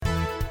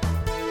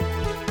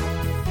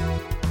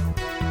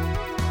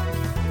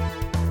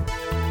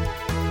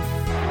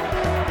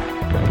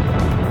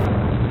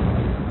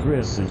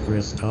Chris and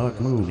Chris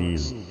Talk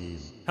Movies.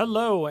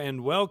 Hello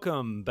and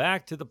welcome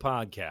back to the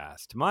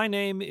podcast. My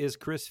name is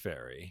Chris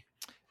Ferry.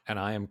 And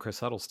I am Chris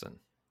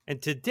Huddleston.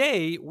 And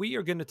today we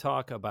are going to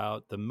talk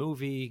about the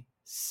movie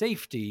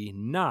Safety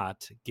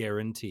Not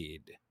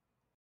Guaranteed.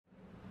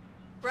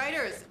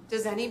 Writers,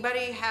 does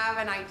anybody have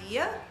an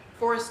idea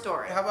for a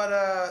story? How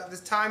about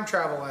this time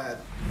travel ad?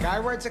 Guy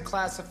writes a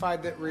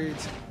classified that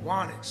reads,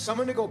 "Wanted,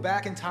 someone to go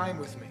back in time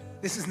with me.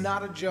 This is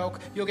not a joke.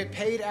 You'll get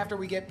paid after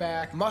we get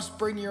back. Must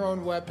bring your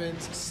own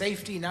weapons.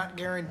 Safety not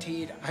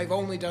guaranteed. I've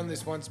only done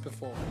this once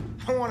before."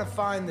 I want to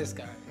find this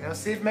guy.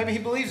 See if maybe he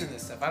believes in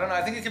this stuff. I don't know.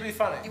 I think it could be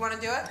funny. You want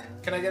to do it?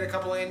 Can I get a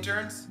couple of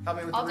interns? Help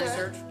me with the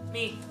research?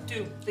 Me,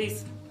 too,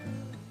 please.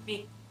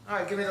 Me. All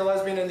right, give me the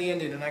lesbian and the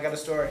Indian, and I got a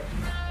story.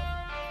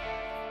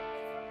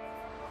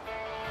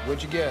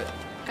 What'd you get?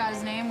 Got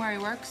his name, where he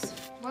works.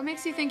 What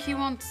makes you think he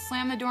won't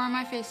slam the door in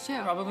my face, too?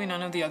 Probably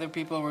none of the other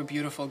people were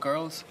beautiful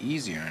girls.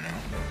 Easier now.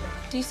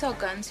 Do you sell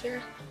guns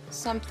here?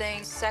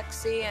 Something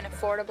sexy and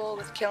affordable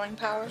with killing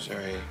power? Is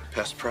there a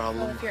pest Well,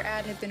 problem? if your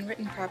ad had been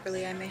written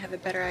properly, I may have a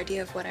better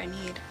idea of what I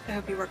need. I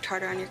hope you worked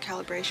harder on your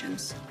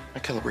calibrations.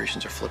 My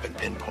calibrations are flipping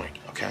pinpoint,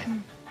 okay?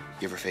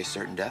 You ever face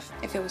certain death?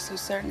 If it was so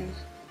certain,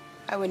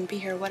 I wouldn't be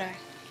here, would I?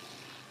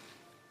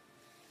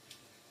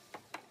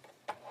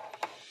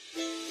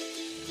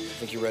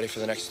 I think you're ready for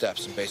the next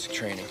steps in basic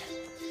training.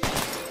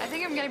 I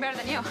think I'm getting better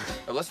than you.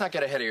 But let's not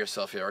get ahead of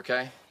yourself here,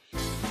 okay?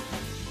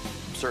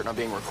 I'm certain I'm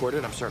being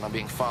recorded. I'm certain I'm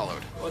being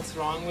followed. What's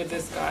wrong with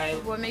this guy?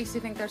 What makes you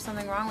think there's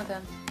something wrong with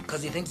him?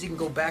 Because he thinks he can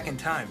go back in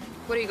time.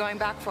 What are you going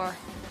back for?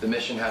 The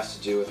mission has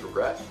to do with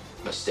regret,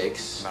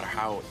 mistakes. No matter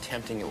how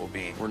tempting it will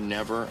be, we're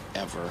never,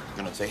 ever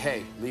gonna say,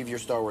 hey, leave your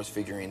Star Wars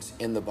figurines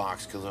in the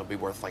box because they'll be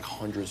worth like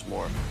hundreds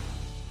more.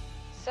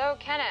 So,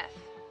 Kenneth,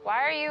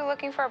 why are you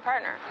looking for a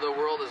partner? The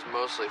world is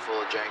mostly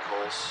full of jank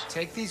holes.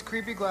 Take these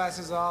creepy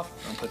glasses off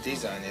and put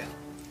these on you.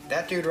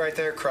 That dude right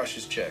there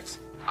crushes chicks.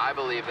 I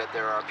believe that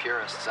there are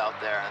purists out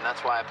there, and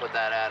that's why I put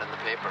that ad in the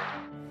paper.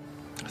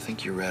 I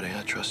think you're ready.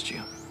 I trust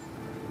you.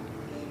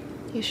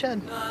 You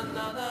should. There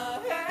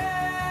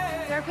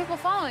are people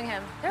following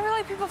him. There are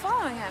really people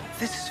following him.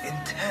 This is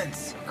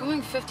intense. We're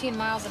going 15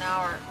 miles an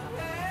hour.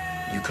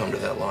 You come to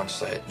that launch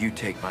site, you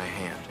take my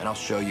hand, and I'll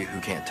show you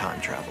who can't time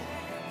travel.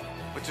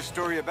 What's your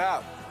story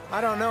about? I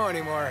don't know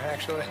anymore,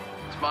 actually.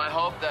 It's my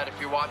hope that if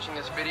you're watching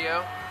this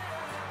video,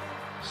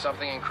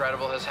 something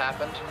incredible has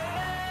happened.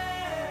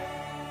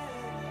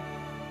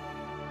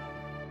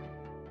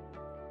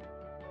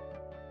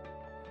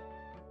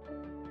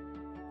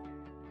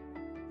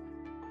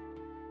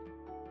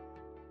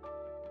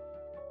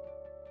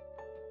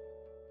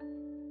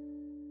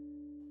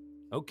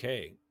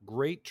 Okay,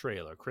 great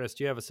trailer. Chris,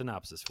 do you have a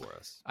synopsis for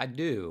us? I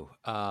do.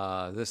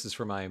 This is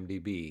from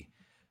IMDb.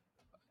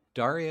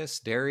 Darius,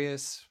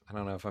 I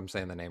don't know if I'm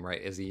saying the name right,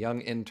 is a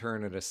young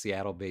intern at a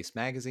Seattle-based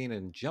magazine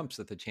and jumps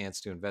at the chance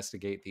to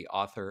investigate the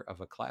author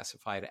of a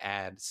classified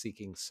ad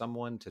seeking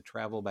someone to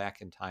travel back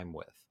in time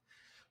with.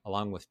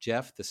 Along with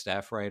Jeff, the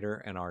staff writer,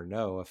 and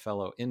Arnaud, a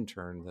fellow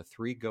intern, the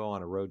three go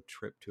on a road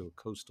trip to a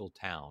coastal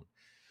town.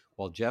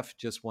 While Jeff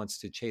just wants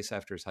to chase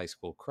after his high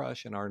school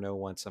crush and Arnaud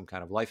wants some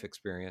kind of life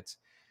experience,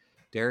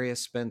 Darius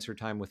spends her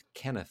time with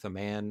Kenneth, a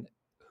man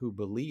who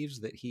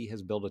believes that he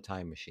has built a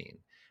time machine.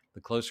 The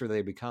closer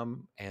they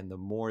become and the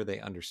more they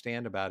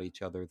understand about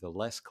each other, the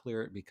less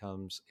clear it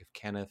becomes if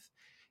Kenneth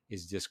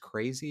is just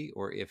crazy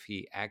or if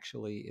he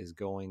actually is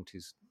going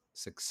to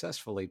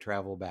successfully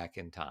travel back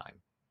in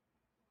time.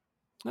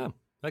 Oh,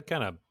 that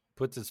kind of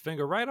puts its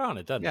finger right on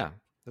it, doesn't it? Yeah,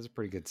 that's a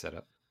pretty good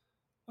setup.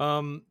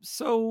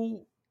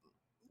 So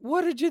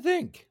what did you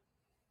think?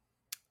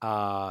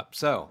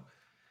 So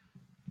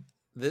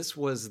this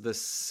was the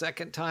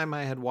second time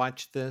I had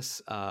watched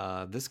this.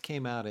 This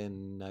came out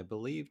in, I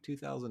believe,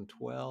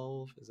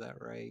 2012. Is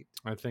that right?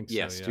 I think so.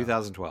 Yes, yeah.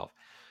 2012.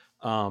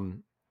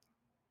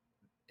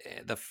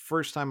 The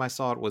first time I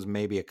saw it was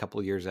maybe a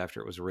couple years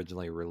after it was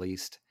originally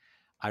released.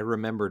 I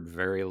remembered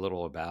very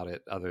little about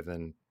it other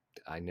than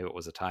I knew it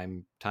was a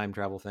time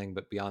travel thing,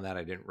 but beyond that,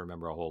 I didn't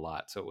remember a whole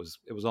lot. So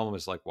it was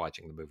almost like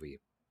watching the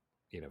movie,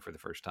 for the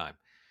first time.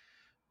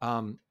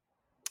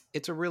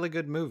 It's a really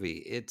good movie.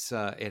 It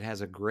has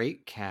a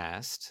great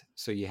cast.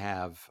 So you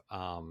have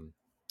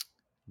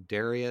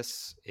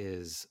Darius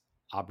is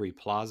Aubrey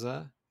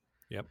Plaza.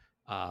 Yep.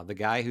 The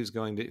guy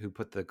who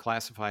put the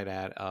classified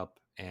ad up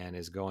and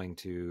is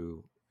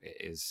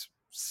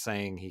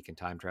saying he can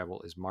time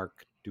travel is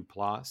Mark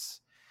Duplass.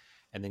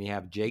 And then you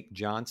have Jake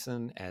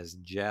Johnson as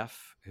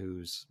Jeff,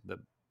 who's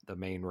the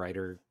main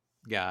writer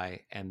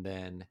guy. And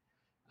then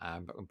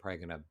I'm probably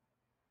going to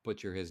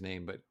butcher his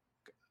name, but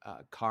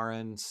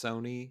Karan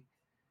Soni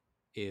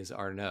is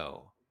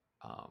Arnaud.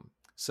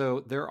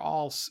 So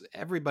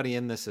everybody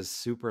in this is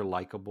super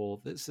likable.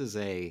 This is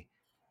a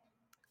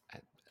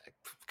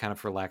kind of,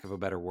 for lack of a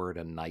better word,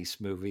 a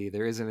nice movie.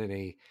 There isn't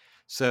any.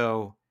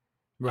 So,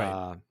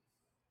 right.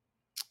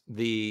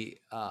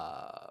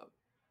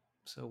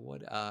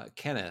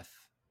 Kenneth,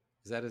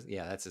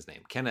 that's his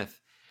name.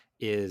 Kenneth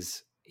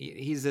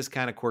he's this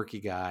kind of quirky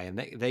guy, and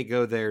they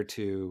go there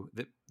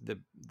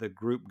the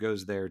group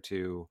goes there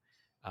to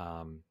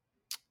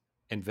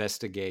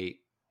investigate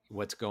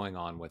what's going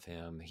on with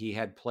him. He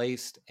had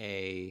placed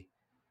a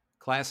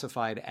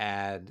classified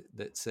ad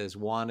that says,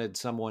 wanted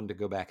someone to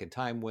go back in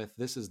time with.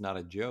 This is not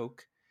a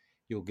joke.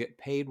 You'll get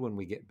paid when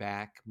we get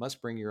back.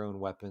 Must bring your own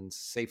weapons.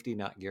 Safety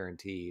not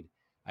guaranteed.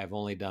 I've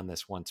only done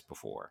this once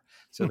before.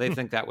 So they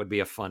think that would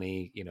be a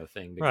funny,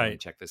 thing to go and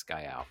check this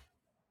guy out.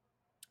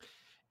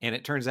 And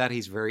it turns out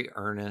he's very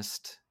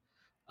earnest.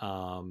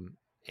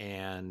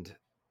 And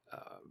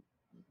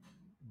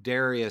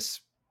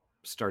Darius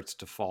starts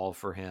to fall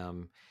for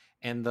him.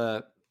 And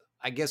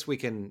I guess we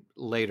can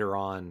later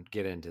on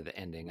get into the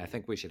ending. I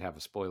think we should have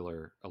a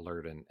spoiler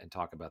alert and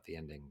talk about the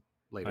ending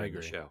later in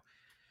the show.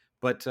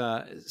 But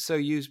so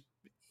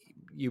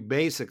you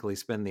basically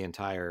spend the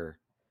entire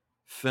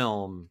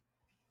film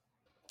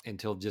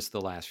until just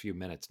the last few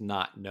minutes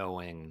not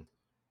knowing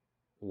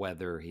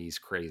whether he's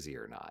crazy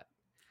or not.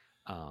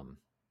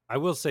 I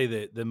will say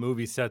that the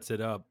movie sets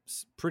it up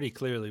pretty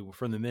clearly.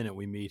 From the minute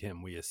we meet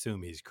him, we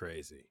assume he's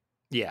crazy.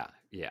 Yeah.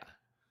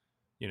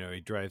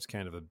 He drives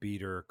kind of a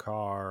beater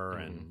car,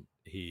 and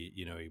he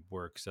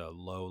works a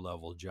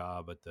low-level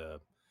job at the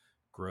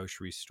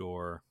grocery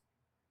store.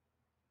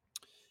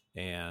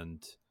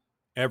 And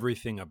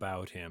everything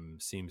about him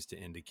seems to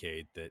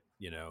indicate that,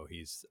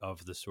 he's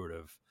of the sort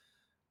of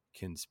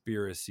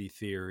conspiracy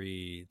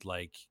theory,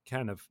 like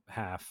kind of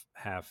half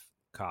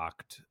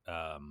cocked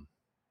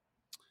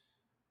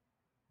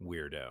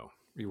weirdo.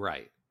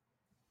 Right.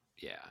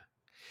 Yeah.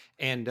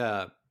 And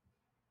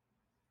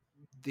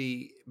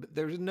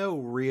there's no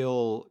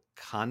real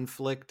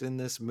conflict in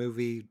this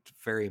movie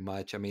very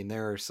much. I mean,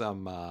 there are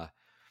some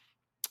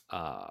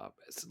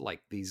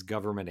like these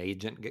government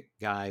agent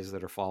guys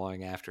that are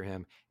following after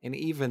him, and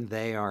even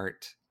they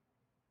aren't,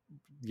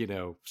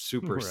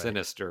 super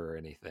sinister or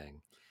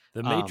anything.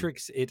 The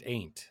Matrix, it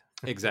ain't.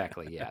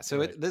 Exactly. Yeah.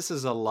 So this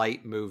is a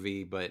light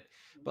movie, but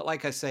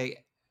like I say,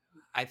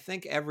 I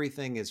think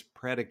everything is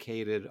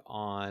predicated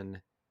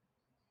on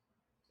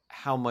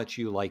how much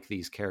you like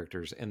these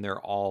characters, and they're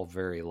all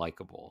very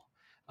likable.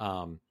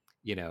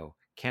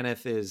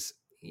 Kenneth is,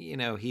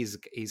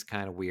 he's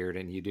kind of weird,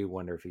 and you do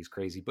wonder if he's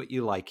crazy, but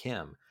you like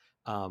him.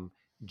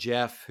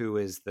 Jeff, who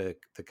is the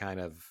kind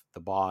of the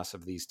boss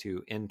of these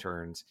two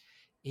interns,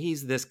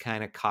 he's this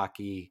kind of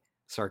cocky,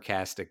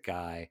 sarcastic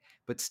guy,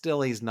 but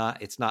still it's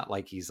not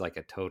like he's like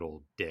a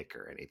total dick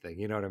or anything.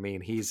 You know what I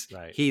mean?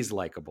 He's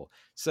likable.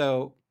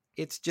 So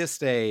it's just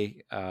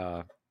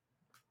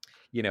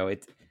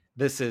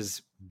this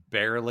is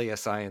barely a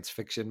science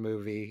fiction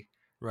movie.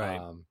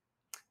 Right.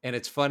 And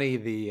it's funny,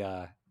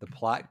 the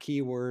plot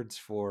keywords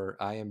for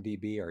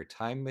IMDb are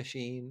time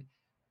machine,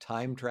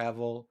 time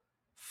travel,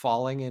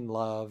 falling in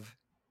love,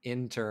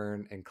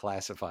 intern, and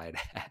classified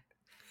ad.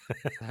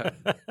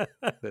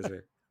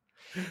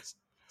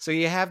 So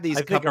you have these.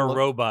 I think a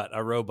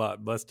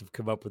robot must have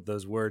come up with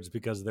those words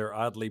because they're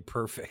oddly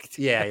perfect.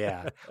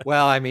 Yeah.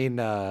 Well, I mean,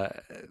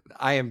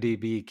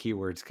 IMDb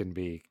keywords can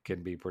be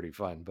pretty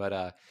fun,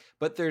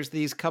 but there's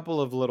these couple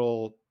of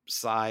little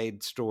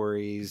side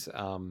stories.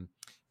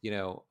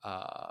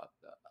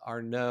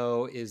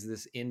 Arnaud is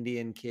this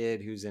Indian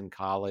kid who's in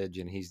college,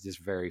 and he's just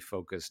very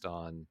focused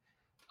on,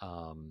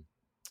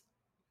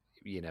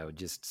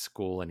 just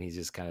school, and he's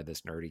just kind of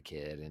this nerdy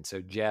kid. And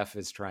so Jeff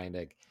is trying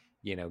to,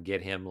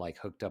 get him like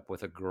hooked up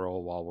with a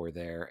girl while we're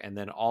there. And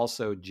then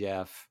also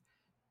Jeff,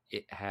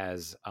 it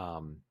has,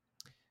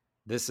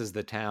 this is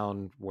the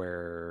town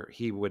where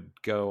he would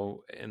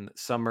go in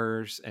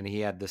summers, and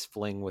he had this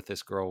fling with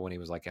this girl when he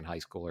was like in high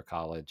school or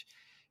college,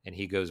 and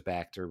he goes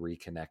back to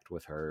reconnect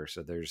with her.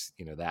 So there's,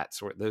 that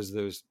sort,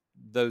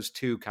 those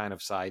two kind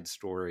of side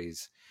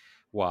stories,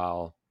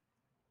 while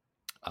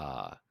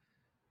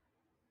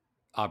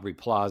Aubrey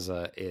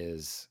Plaza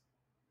is,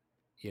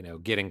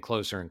 getting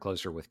closer and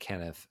closer with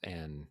Kenneth,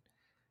 and,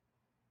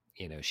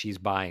 she's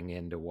buying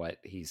into what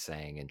he's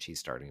saying, and she's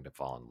starting to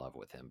fall in love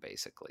with him,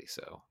 basically.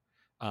 So,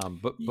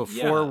 but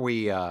before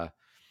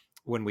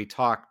when we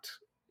talked,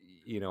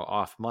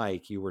 off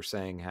mic, you were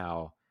saying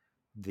how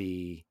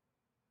the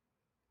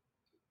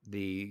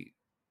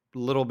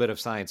little bit of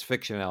science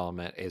fiction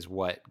element is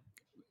what,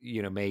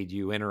 made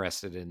you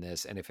interested in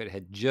this. And if it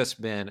had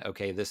just been,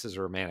 okay, this is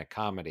a romantic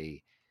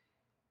comedy,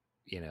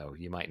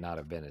 you might not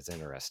have been as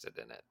interested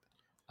in it.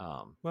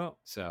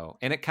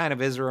 And it kind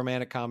of is a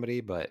romantic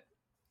comedy, but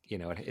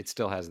it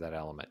still has that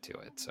element to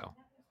it. So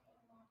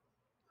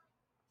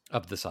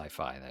of the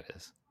sci-fi, that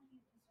is.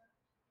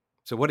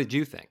 So what did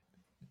you think?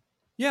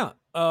 Yeah.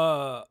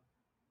 I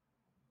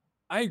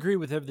agree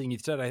with everything you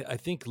said. I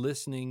think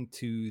listening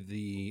to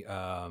the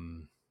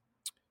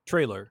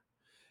trailer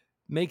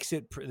makes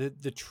it,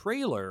 the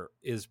trailer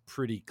is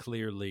pretty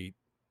clearly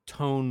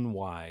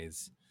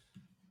tone-wise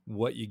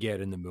what you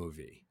get in the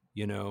movie,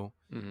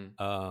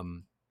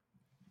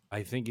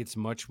 I think it's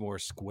much more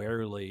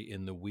squarely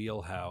in the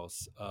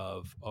wheelhouse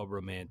of a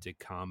romantic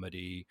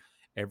comedy.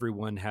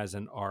 Everyone has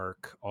an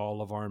arc.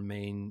 All of our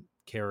main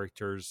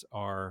characters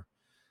are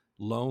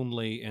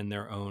lonely in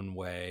their own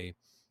way.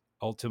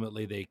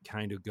 Ultimately, they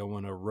kind of go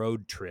on a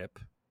road trip,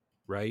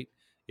 right?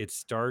 it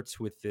starts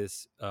with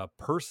this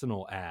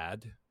personal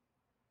ad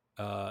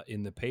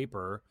in the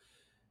paper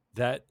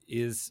that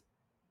is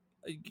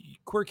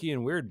quirky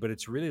and weird, but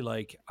it's really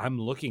like, I'm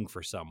looking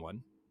for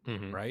someone,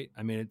 right?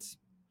 I mean, it's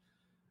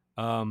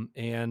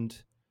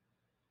and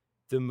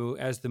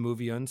as the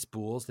movie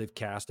unspools, they've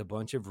cast a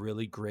bunch of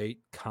really great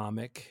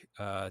comic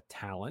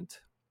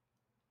talent,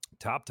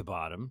 top to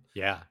bottom.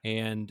 Yeah.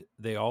 And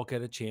they all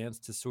get a chance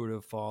to sort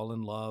of fall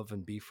in love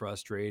and be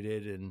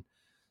frustrated and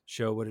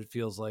show what it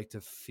feels like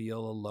to feel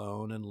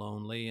alone and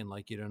lonely and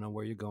like you don't know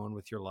where you're going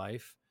with your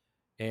life.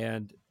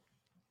 And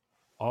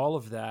all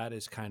of that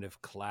is kind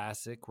of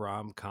classic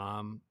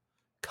rom-com,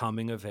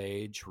 coming of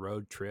age,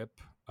 road trip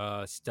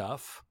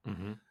stuff.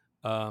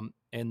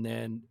 And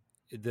then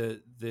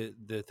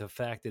the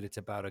fact that it's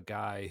about a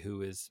guy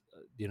who is,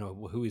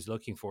 who he's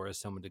looking for as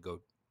someone to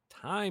go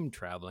time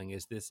traveling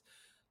is this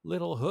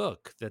little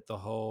hook that the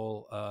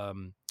whole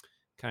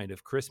kind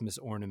of Christmas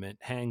ornament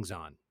hangs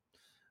on.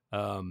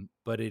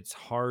 But it's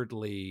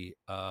hardly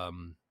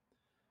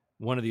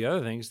one of the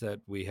other things that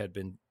we had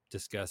been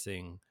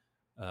discussing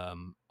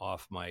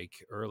off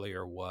mic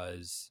earlier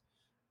was,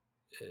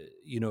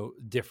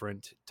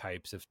 different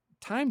types of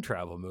time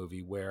travel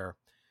movie where,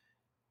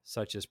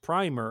 such as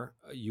Primer,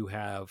 you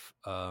have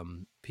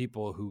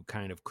people who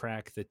kind of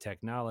crack the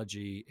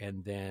technology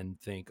and then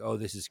think, oh,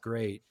 this is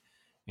great.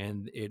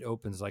 And it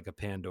opens like a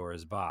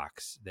Pandora's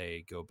box.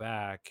 They go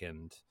back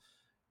and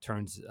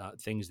turns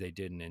things they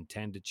didn't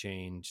intend to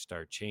change,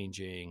 start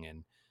changing.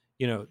 And,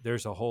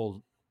 there's a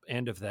whole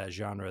end of that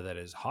genre that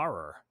is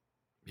horror.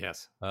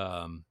 Yes.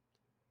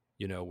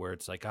 Where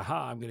it's like,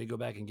 aha, I'm going to go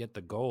back and get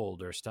the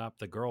gold or stop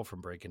the girl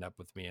from breaking up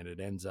with me. And it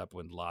ends up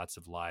with lots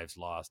of lives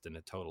lost in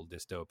a total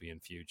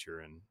dystopian future.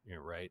 And,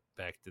 right,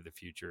 Back to the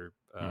Future,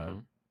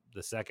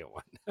 the second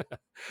one.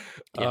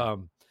 Yeah.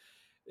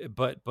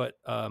 But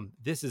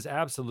this is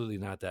absolutely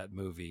not that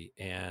movie.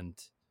 And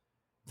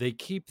they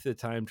keep the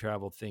time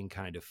travel thing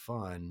kind of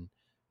fun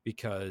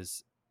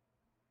because,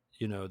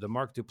 the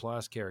Mark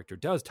Duplass character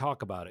does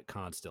talk about it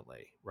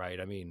constantly,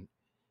 right? I mean,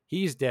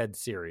 he's dead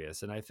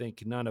serious, and I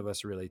think none of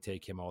us really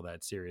take him all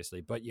that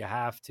seriously, but you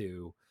have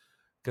to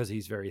because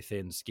he's very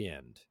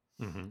thin-skinned.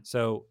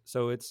 So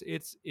it's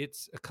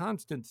a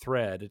constant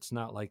thread. It's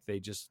not like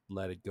they just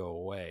let it go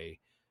away.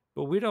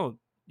 But we don't,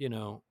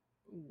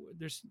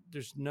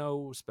 there's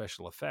no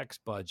special effects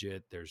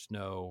budget. There's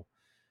no,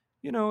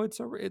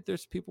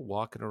 there's people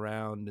walking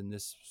around in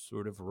this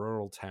sort of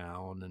rural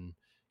town and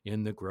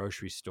in the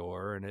grocery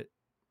store, and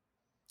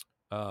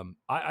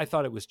I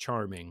thought it was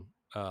charming.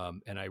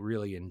 And I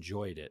really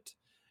enjoyed it.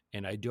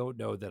 And I don't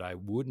know that I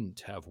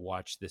wouldn't have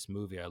watched this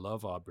movie. I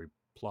love Aubrey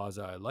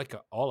Plaza. I like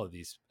all of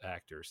these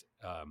actors.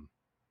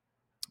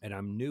 And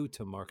I'm new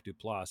to Mark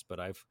Duplass, but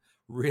I've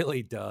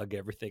really dug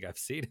everything I've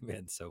seen him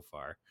in so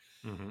far.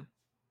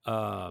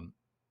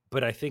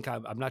 But I think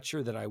I'm not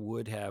sure that I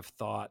would have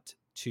thought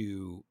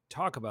to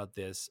talk about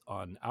this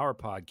on our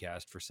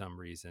podcast for some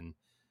reason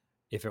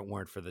if it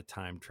weren't for the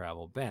time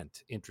travel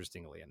bent,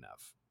 interestingly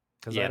enough.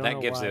 Yeah,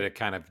 that gives it a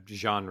kind of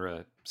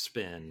genre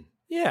spin.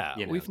 Yeah,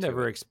 we've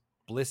never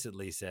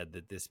explicitly said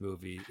that this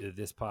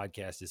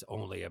podcast is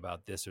only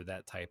about this or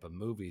that type of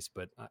movies,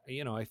 but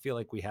I feel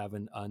like we have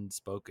an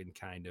unspoken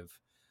kind of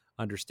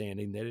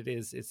understanding that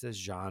it's a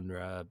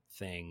genre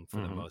thing for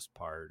the most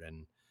part,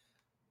 and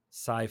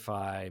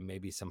sci-fi,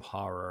 maybe some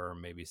horror,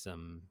 maybe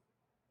some,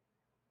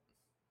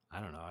 I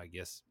don't know, I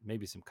guess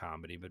maybe some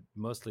comedy, but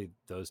mostly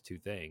those two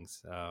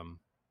things.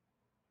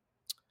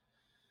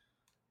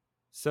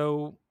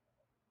 So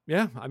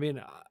yeah, I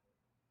mean,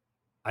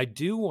 I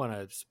do want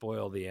to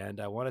spoil the end.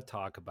 I want to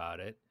talk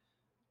about it.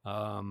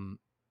 How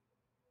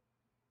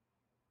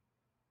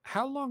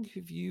long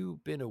have you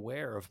been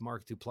aware of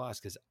Mark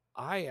Duplass? Because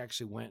I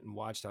actually went and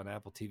watched on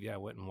Apple TV.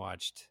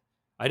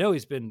 I know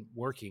he's been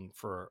working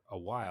for a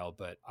while,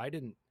 but I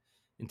didn't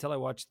until I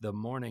watched The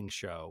Morning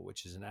Show,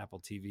 which is an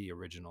Apple TV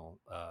original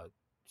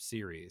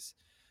series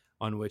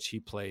on which he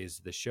plays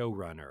the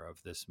showrunner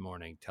of this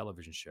morning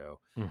television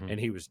show. And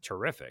he was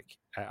terrific.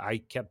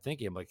 I kept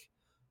thinking, I'm like,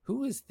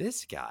 who is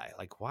this guy?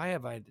 Like, why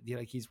have I,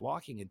 he's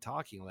walking and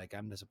talking like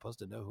I'm supposed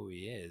to know who he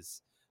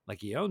is. Like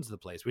he owns the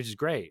place, which is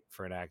great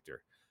for an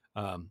actor.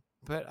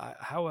 But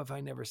how have I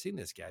never seen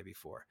this guy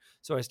before?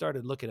 So I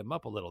started looking him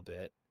up a little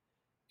bit,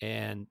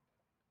 and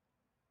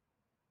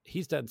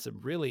he's done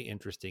some really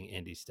interesting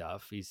indie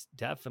stuff. He's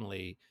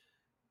definitely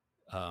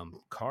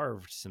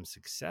carved some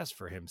success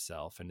for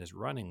himself and is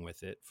running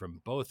with it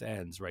from both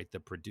ends, right? The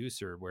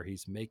producer, where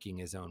he's making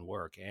his own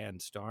work and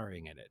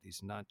starring in it.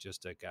 He's not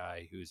just a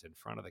guy who's in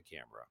front of the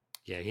camera.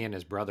 Yeah, he and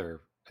his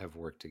brother have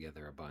worked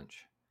together a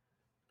bunch.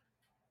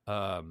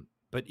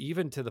 But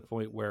even to the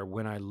point where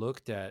when I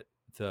looked at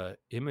the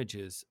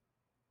images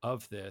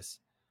of this,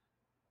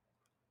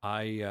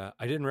 I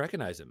didn't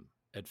recognize him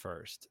at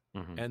first.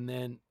 And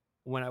then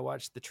when I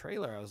watched the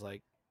trailer, I was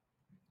like,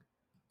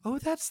 oh,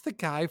 that's the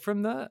guy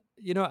from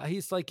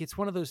he's like, it's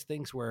one of those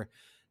things where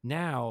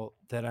now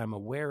that I'm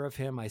aware of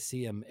him, I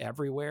see him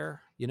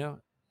everywhere.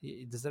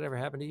 Does that ever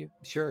happen to you?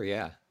 Sure.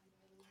 Yeah.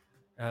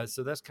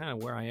 So that's kind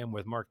of where I am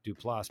with Mark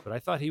Duplass, but I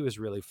thought he was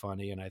really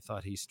funny, and I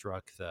thought he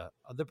struck the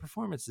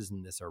performances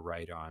in this are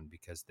right on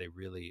because they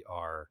really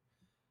are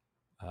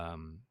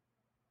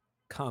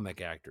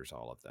comic actors,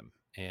 all of them,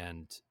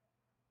 and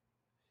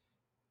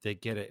they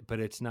get it, but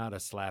it's not a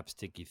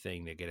slapsticky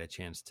thing. They get a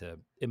chance to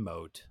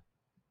emote.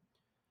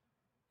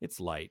 It's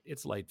light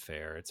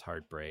fare. It's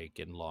heartbreak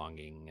and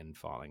longing and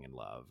falling in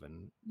love,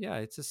 and yeah,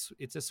 it's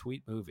a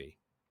sweet movie.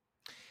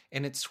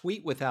 And it's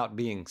sweet without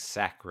being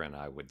saccharine,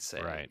 I would say.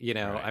 Right, You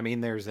know, right. I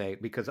mean,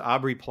 because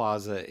Aubrey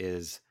Plaza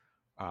is,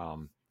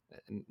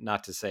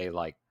 not to say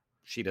like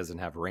she doesn't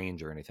have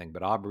range or anything,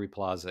 but Aubrey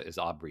Plaza is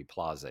Aubrey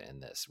Plaza in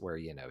this, where,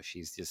 you know,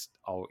 she's just,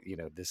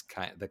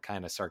 the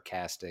kind of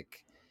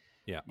sarcastic,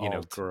 Yeah,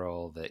 alt.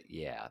 Girl that,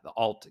 the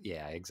alt.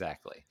 Yeah,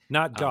 exactly.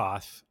 Not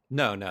goth.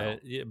 No.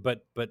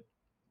 But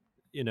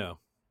you know,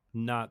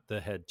 not the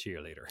head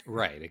cheerleader.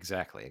 Right.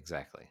 Exactly.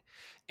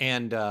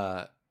 And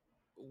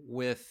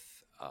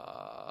with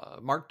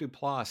Mark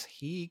Duplass,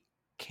 he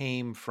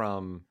came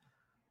from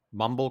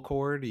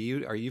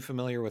Mumblecore. Are you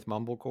familiar with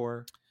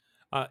Mumblecore?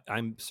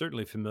 I'm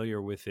certainly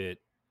familiar with it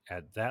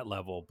at that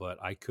level, but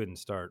I couldn't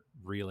start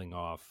reeling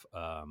off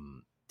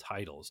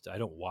titles. I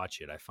don't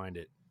watch it. I find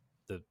it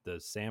the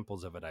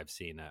samples of it I've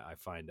seen I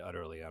find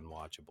utterly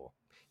unwatchable.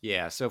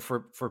 Yeah, so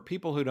for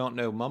people who don't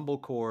know,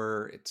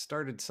 Mumblecore, it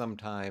started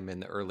sometime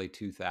in the early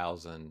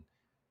 2000s,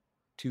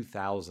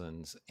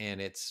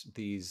 and it's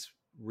these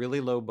really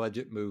low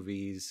budget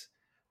movies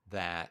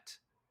that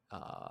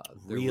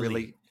they're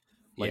really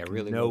like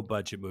really no low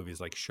budget movies,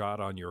 like shot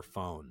on your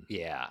phone.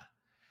 Yeah,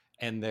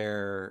 and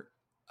they're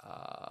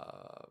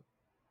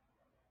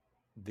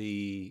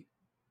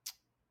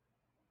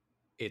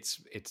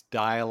it's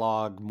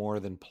dialogue more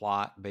than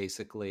plot,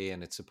 basically,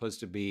 and it's supposed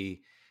to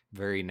be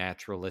very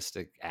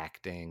naturalistic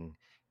acting,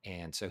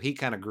 and so he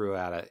kind of grew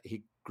out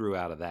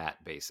of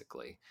that,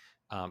 basically.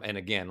 And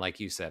again, like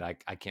you said,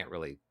 I can't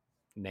really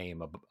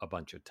name a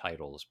bunch of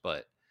titles,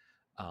 but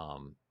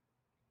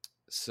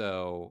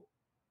so,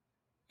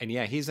 and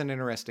yeah, he's an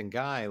interesting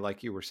guy,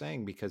 like you were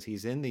saying, because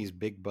he's in these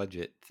big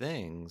budget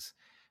things,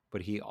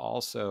 but he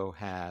also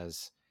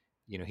has,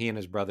 he and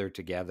his brother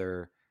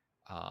together,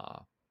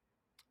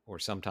 or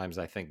sometimes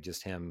I think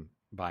just him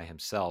by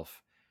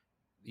himself,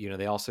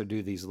 they also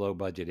do these low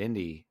budget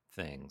indie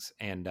things.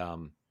 And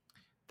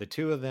the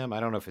two of them, I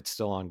don't know if it's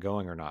still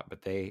ongoing or not,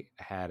 but they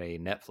had a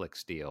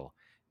Netflix deal.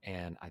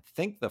 And I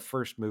think the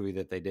first movie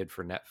that they did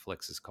for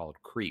Netflix is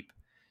called Creep,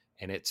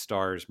 and it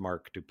stars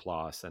Mark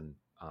Duplass. And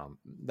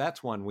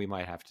that's one we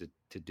might have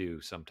to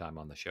do sometime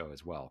on the show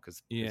as well,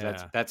 because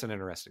that's an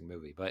interesting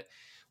movie. But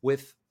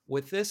with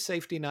this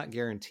Safety Not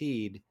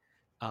Guaranteed,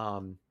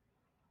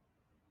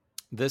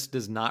 this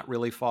does not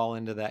really fall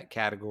into that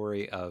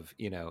category of,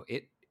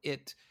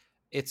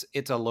 it's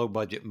a low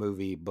budget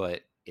movie,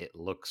 but it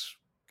looks,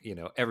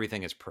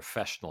 everything is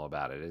professional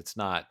about it. It's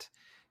not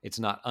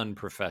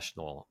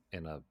unprofessional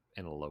in a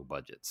low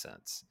budget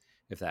sense,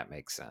 if that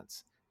makes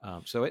sense.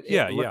 So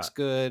it looks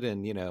good,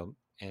 and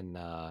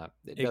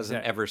it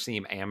doesn't ever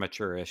seem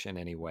amateurish in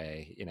any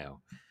way,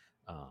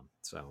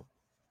 so.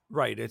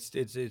 Right.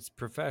 It's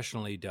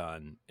professionally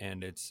done,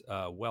 and it's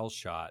well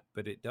shot,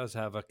 but it does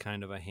have a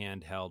kind of a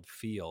handheld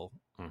feel,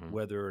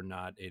 whether or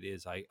not it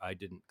is. I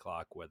didn't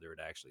clock whether it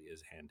actually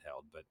is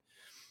handheld,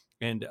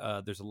 and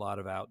there's a lot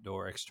of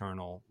outdoor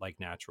external, like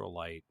natural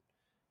light,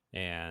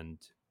 and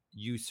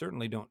you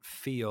certainly don't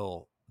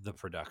feel the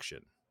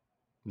production.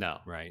 No.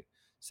 Right.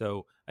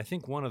 So I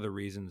think one of the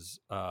reasons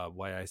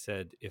why I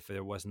said if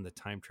there wasn't the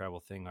time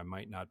travel thing, I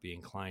might not be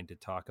inclined to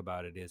talk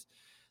about it is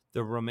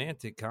the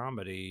romantic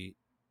comedy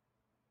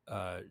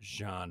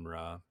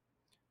genre.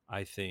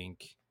 I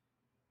think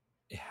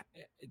it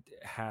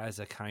has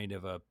a kind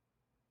of a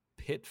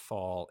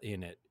pitfall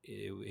in it,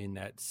 in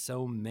that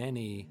so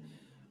many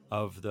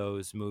of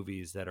those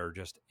movies that are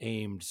just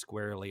aimed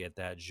squarely at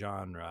that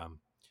genre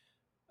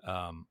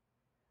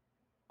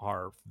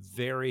are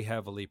very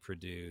heavily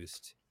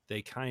produced.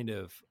 They kind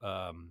of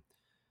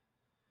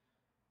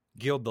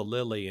gild the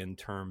lily in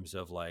terms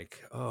of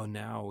like, oh,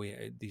 now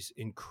we these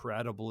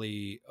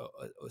incredibly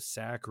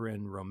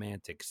saccharine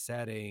romantic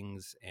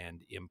settings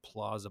and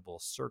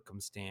implausible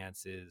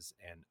circumstances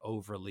and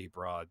overly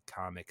broad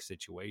comic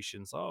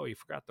situations. Oh, you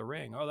forgot the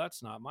ring. Oh,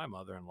 that's not my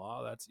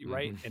mother-in-law. That's you,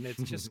 right? And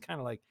it's just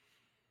kind of like,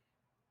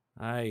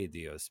 ay,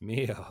 Dios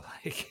mío,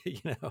 like,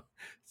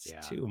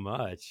 it's too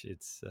much.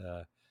 It's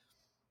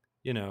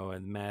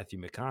and Matthew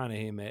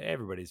McConaughey,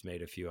 everybody's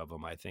made a few of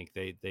them. I think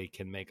they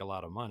can make a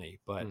lot of money,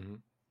 but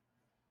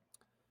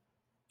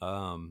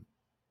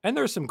and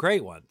there's some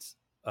great ones.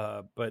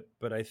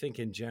 But I think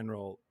in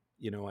general,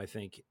 I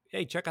think,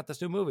 hey, check out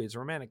this new movie. It's a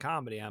romantic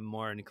comedy. I'm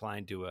more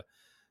inclined to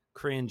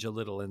cringe a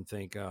little and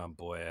think, oh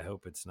boy, I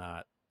hope it's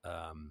not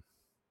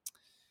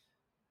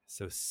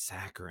so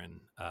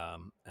saccharine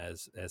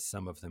as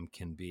some of them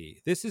can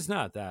be. This is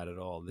not that at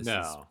all. This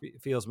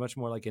feels much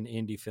more like an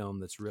indie film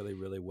that's really,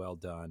 really well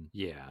done.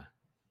 Yeah.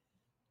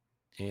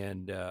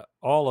 And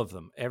all of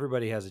them,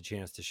 everybody has a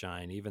chance to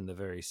shine, even the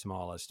very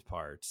smallest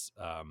parts.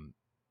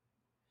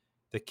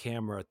 the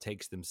camera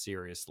takes them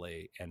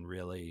seriously and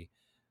really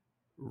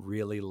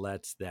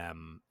lets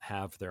them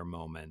have their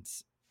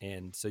moments.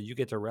 And so you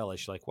get to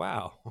relish, like,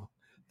 wow,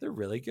 they're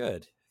really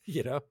good,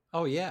 you know?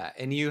 Oh yeah,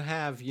 and you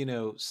have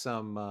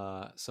some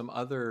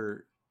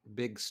other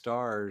big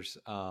stars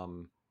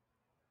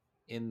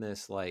in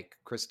this, like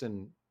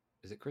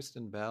is it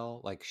Kristen Bell?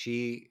 Like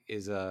she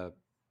is well,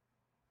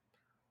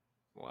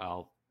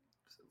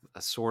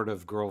 a sort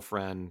of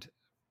girlfriend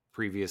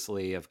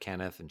previously of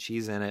Kenneth, and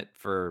she's in it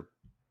for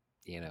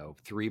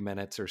 3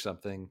 minutes or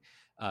something.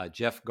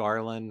 Jeff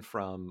Garlin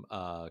from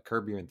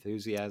Curb Your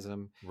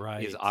Enthusiasm is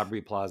Right.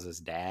 Aubrey Plaza's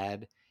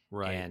dad,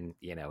 Right. and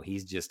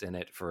he's just in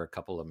it for a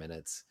couple of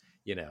minutes,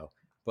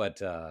 but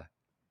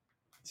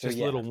so Just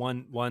yeah. little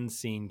one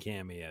scene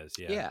cameos.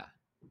 Yeah.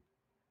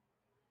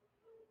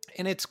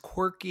 And it's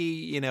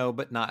quirky,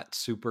 but not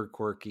super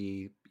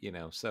quirky,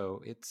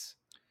 so it's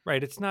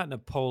right. It's not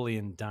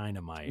Napoleon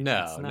Dynamite.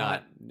 no, It's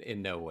not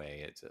in no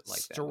way. It's like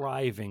that.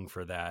 striving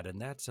for that. And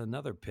that's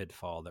another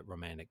pitfall that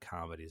romantic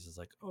comedies is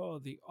like, oh,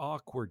 the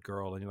awkward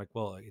girl. And you're like,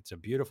 well, it's a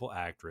beautiful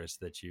actress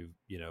that you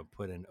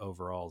put in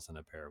overalls and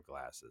a pair of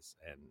glasses.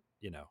 And,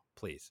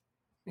 please,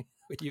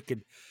 you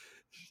could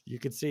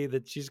see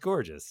that she's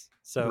gorgeous.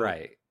 So,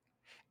 right.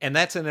 And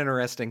that's an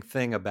interesting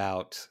thing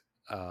about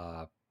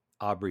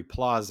Aubrey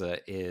Plaza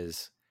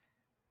is,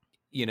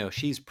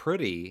 she's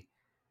pretty,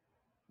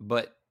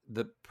 but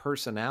the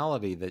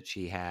personality that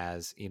she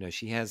has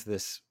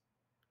this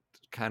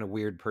kind of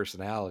weird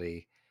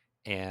personality,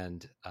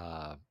 and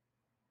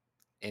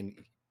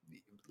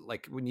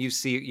like when you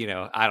see,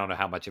 I don't know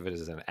how much of it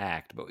is an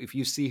act, but if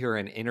you see her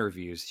in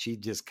interviews, she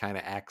just kind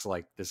of acts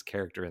like this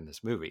character in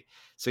this movie.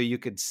 So you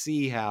could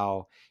see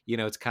how,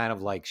 it's kind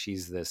of like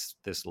she's this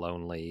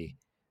lonely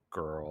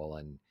girl,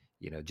 and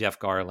Jeff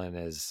Garlin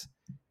is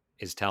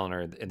telling her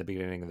in the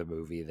beginning of the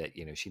movie that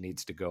she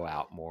needs to go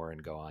out more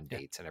and go on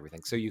dates and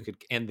everything. So you could,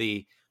 and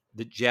the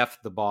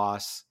Jeff, the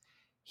boss,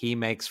 he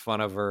makes fun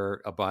of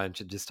her a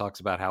bunch and just talks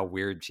about how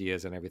weird she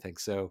is and everything.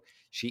 So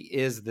she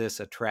is this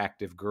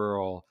attractive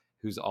girl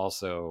who's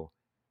also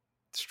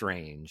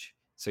strange.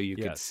 So you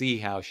could see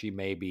how she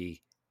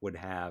maybe would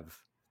have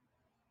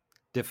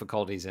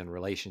difficulties in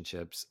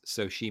relationships.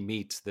 So she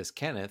meets this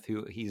Kenneth,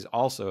 who he's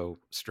also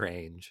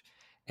strange,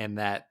 and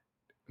that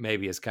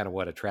maybe is kind of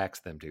what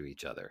attracts them to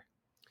each other.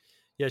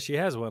 Yeah, she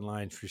has one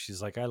line where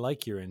she's like, "I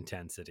like your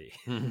intensity,"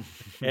 and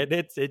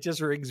it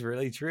just rings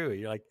really true.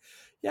 You're like,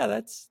 yeah,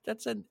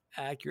 that's an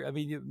accurate. I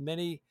mean,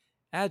 many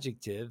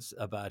adjectives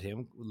about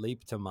him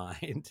leap to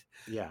mind.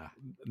 Yeah,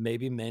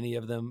 maybe many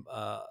of them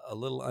a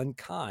little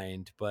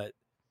unkind, but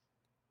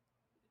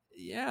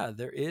yeah,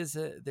 there is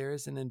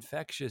an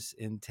infectious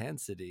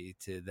intensity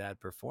to that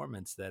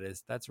performance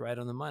that's right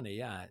on the money.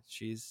 Yeah,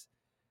 she's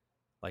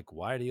like,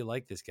 why do you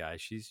like this guy?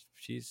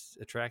 She's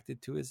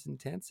attracted to his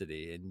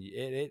intensity, and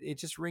it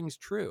just rings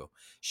true.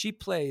 She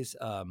plays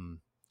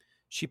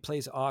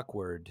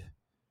awkward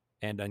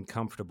and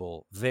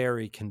uncomfortable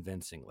very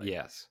convincingly.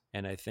 Yes.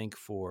 And I think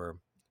for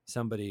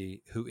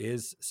somebody who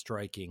is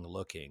striking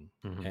looking,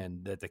 mm-hmm.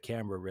 and that the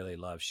camera really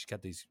loves, she's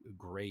got these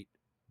great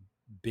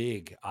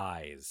big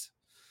eyes.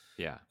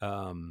 Yeah.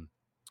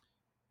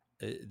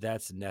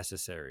 That's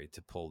necessary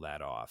to pull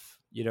that off,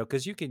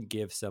 because you can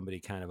give somebody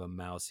kind of a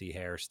mousy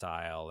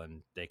hairstyle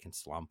and they can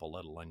slump a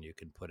little, and you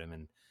can put them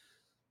in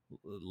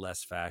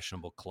less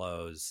fashionable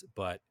clothes.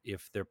 But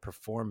if their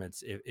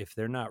performance, if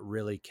they're not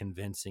really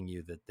convincing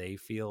you that they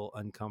feel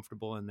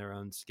uncomfortable in their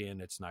own skin,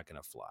 it's not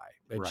going to fly.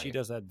 And she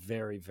does that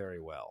very,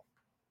 very well.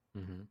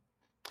 Mm-hmm.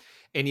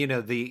 And,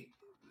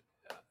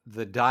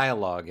 the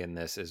dialogue in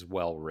this is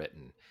well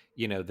written.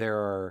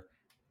 There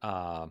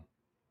are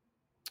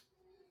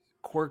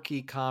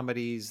quirky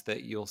comedies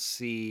that you'll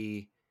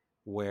see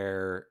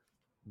where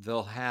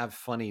they'll have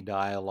funny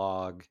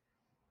dialogue,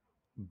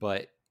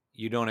 but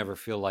you don't ever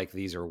feel like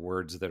these are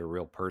words that a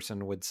real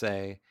person would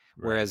say.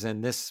 Right. Whereas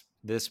in this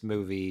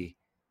movie,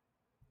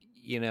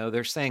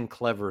 they're saying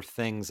clever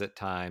things at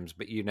times,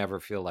 but you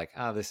never feel like,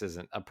 this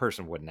isn't, a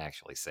person wouldn't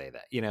actually say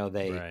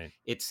that.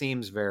 It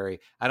seems very,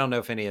 I don't know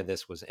if any of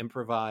this was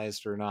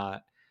improvised or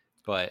not,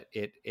 but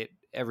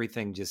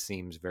everything just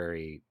seems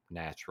very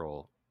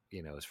natural,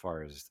 as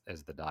far as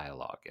the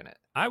dialogue in it.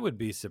 I would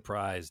be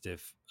surprised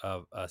if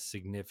a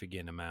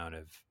significant amount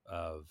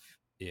of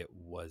it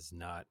was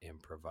not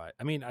improvised.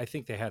 I mean, I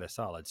think they had a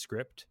solid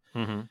script,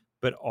 mm-hmm.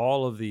 but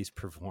all of these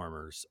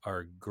performers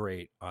are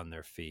great on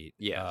their feet.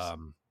 Yes.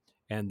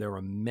 And there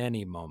were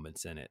many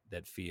moments in it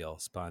that feel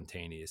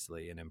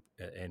spontaneously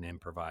and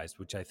improvised,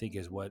 which I think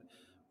is what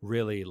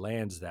really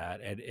lands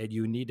that. And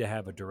you need to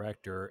have a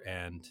director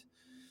and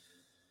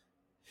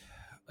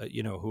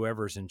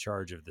whoever's in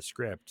charge of the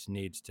script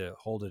needs to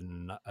hold it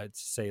and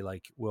say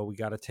like, well, we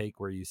got to take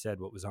where you said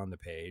what was on the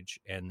page,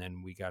 and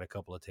then we got a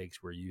couple of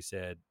takes where you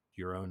said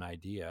your own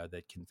idea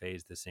that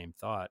conveys the same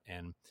thought,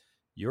 and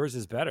yours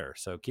is better,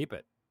 so keep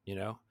it.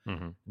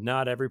 Mm-hmm.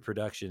 Not every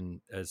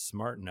production is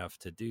smart enough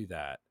to do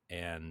that,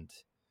 and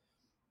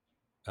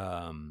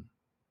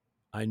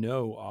I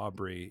know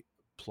Aubrey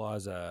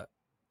Plaza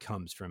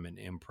comes from an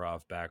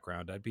improv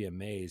background. I'd be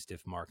amazed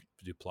if Mark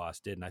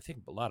Duplass did. And I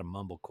think a lot of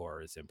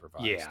mumblecore is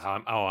improvised. Yeah.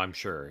 I'm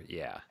sure.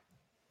 Yeah.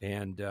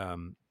 And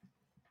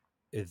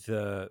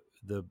the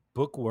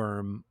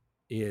bookworm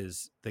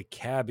is the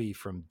cabbie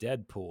from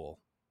Deadpool.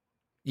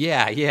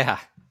 Yeah. Yeah.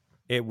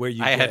 Where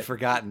you had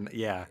forgotten.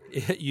 Yeah.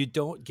 You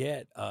don't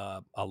get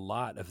a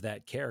lot of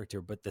that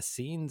character, but the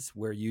scenes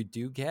where you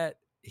do get,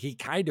 he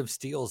kind of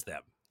steals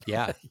them.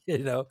 Yeah.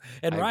 And I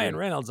Ryan agree.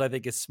 Reynolds, I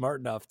think, is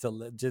smart enough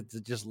to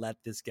just let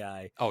this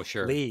guy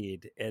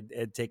lead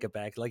and take it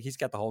back. Like, he's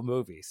got the whole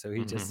movie. So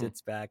he just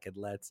sits back and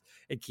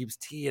keeps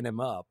teeing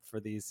him up for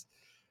these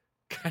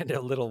kind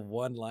of little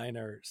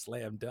one-liner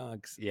slam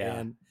dunks. Yeah.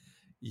 And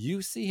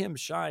you see him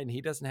shine.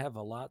 He doesn't have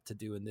a lot to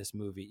do in this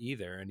movie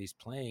either. And he's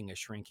playing a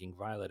shrinking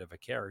violet of a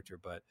character,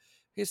 but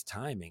his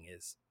timing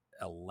is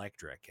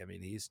electric. I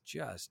mean, he's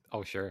just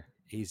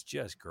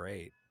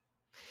great.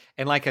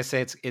 And like I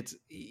say,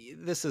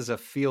 this is a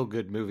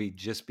feel-good movie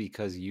just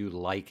because you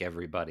like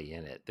everybody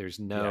in it. There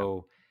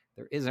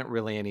isn't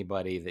really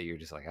anybody that you're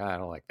just like, I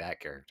don't like that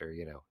character.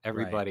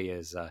 Everybody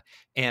is,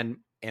 and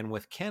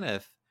with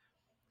Kenneth,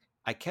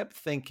 I kept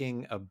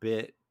thinking a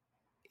bit,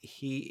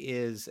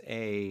 he's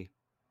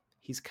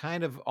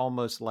kind of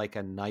almost like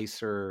a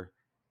nicer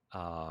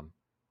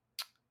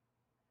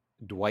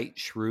Dwight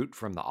Schrute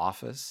from The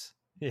Office.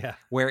 Yeah.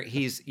 Where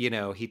he's,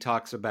 he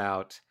talks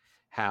about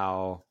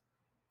how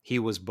he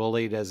was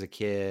bullied as a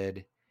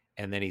kid.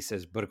 And then he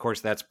says, but of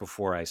course, that's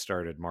before I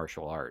started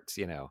martial arts,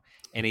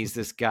 and he's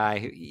this guy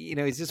who,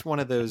 he's just one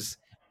of those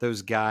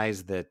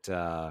guys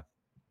that,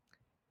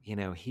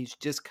 he's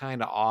just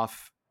kind of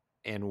off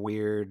and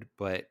weird,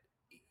 but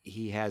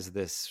he has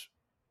this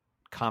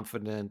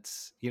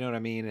confidence, you know what I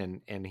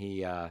mean? And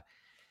he, I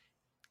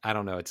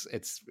don't know.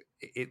 It's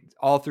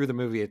all through the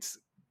movie. It's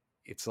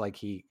like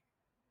he,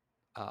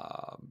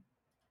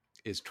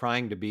 is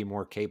trying to be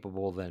more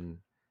capable than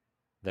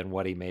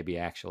what he maybe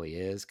actually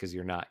is. Cause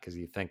you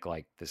think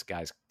like this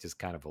guy's just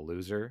kind of a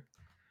loser.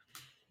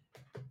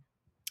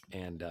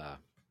 And,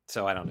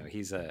 so I don't know.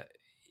 He's a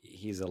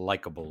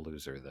likable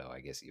loser though,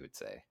 I guess you would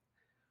say.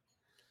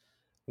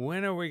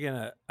 When are we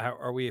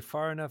are we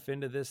far enough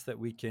into this that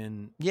we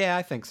can? Yeah,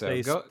 I think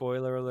so.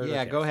 Spoiler alert.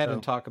 Yeah. Okay, go ahead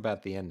and talk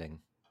about the ending.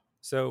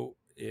 So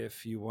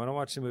if you want to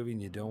watch the movie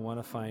and you don't want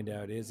to find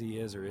out is he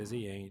is or is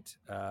he ain't,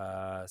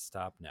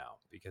 stop now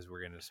because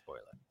we're going to spoil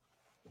it.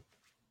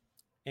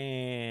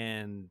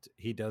 And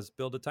he does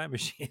build a time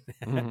machine.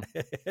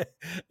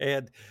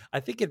 And I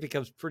think it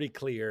becomes pretty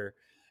clear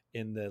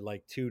in the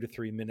 2 to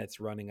 3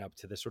 minutes running up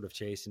to the sort of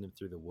chasing him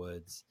through the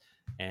woods.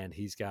 And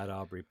he's got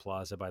Aubrey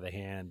Plaza by the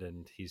hand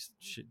and he's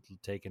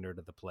taking her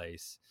to the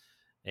place.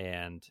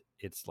 And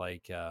it's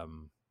like,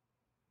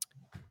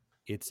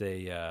 it's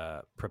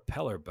a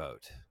propeller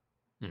boat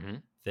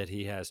that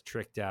he has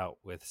tricked out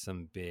with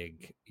some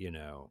big,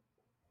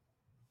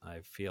 I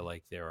feel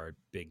like there are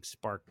big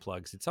spark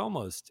plugs. It's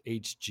almost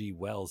H.G.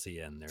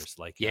 Wellsian. There's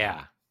the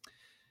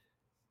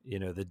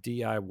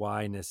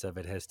DIY-ness of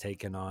it has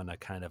taken on a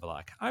kind of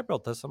like, I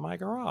built this in my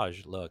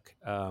garage look.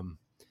 But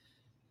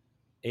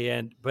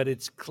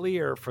it's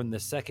clear from the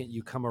second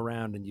you come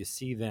around and you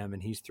see them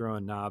and he's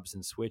throwing knobs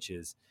and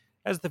switches,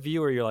 as the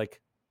viewer, you're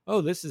like, oh,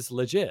 this is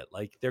legit.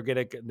 Like they're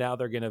going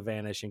to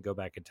vanish and go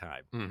back in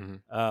time.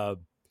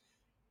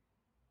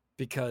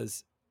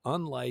 Because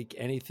unlike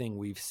anything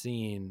we've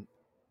seen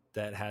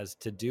that has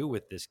to do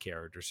with this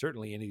character,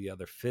 certainly any of the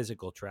other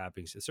physical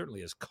trappings,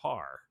 certainly his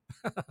car,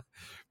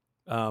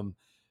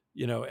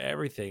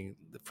 everything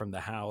from the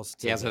house.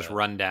 He has this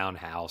rundown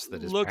house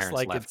that his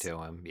parents left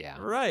to him. Yeah.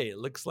 Right. It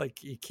looks like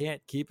he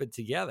can't keep it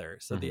together.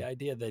 So the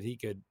idea that he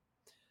could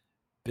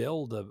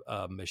build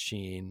a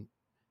machine,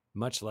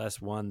 much less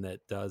one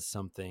that does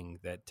something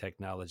that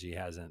technology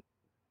hasn't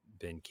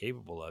been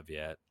capable of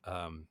yet,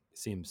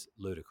 seems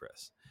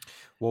ludicrous.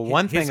 Well,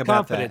 one thing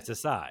about confidence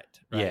aside,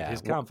 right? Yeah,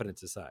 his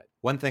confidence aside.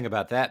 One thing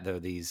about that though,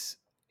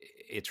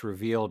 it's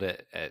revealed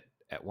at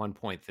one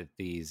point that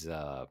these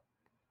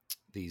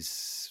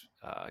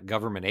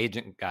government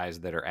agent guys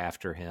that are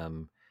after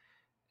him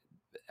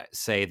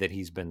say that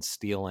he's been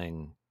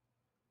stealing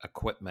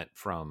equipment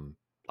from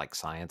like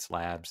science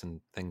labs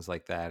and things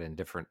like that in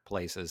different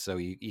places. So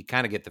you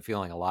kind of get the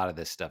feeling a lot of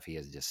this stuff he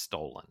has just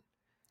stolen.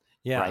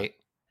 Yeah. Right.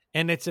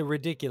 And it's a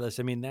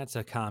ridiculous. I mean, that's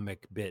a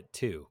comic bit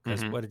too,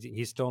 because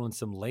he's stolen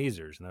some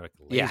lasers, and they're like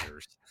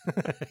lasers.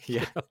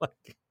 Yeah,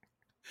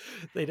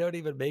 they don't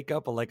even make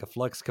up a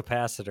flux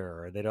capacitor,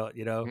 or they don't.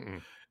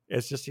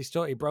 It's just he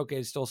stole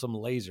some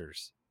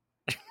lasers.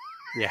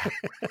 Yeah,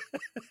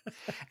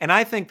 and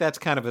I think that's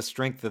kind of a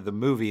strength of the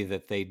movie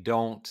that they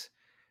don't.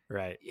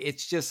 Right.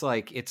 It's just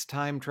like it's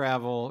time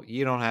travel.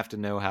 You don't have to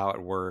know how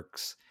it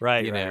works.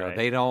 Right. Right.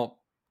 They don't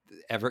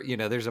ever.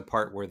 There's a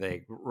part where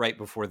right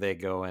before they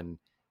go and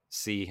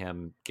see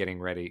him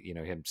getting ready,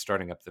 him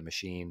starting up the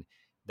machine,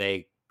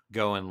 they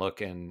go and look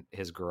in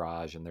his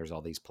garage and there's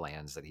all these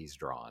plans that he's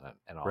drawn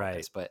and all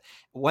this. But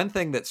one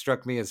thing that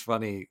struck me as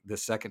funny the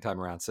second time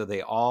around, so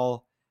they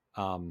all,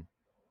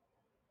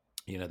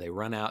 they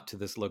run out to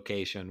this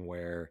location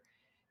where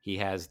he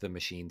has the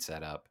machine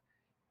set up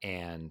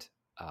and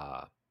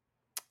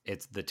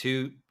it's the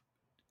two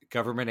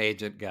government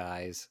agent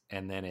guys,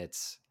 and then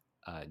it's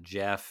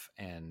Jeff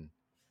and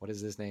what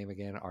is his name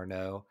again?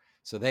 Arnaud.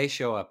 So they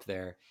show up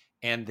there,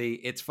 and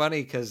it's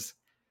funny because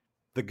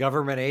the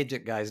government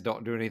agent guys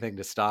don't do anything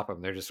to stop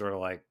them. They're just sort of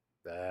like,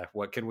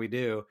 what can we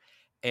do?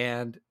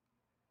 And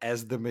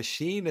as the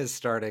machine is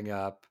starting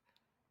up,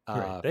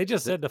 Right. They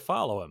just said to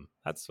follow him.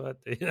 That's what,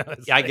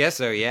 I guess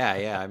so.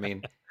 Yeah. I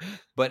mean,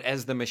 but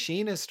as the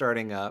machine is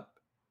starting up,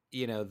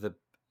 the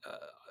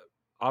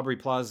Aubrey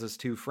Plaza's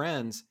two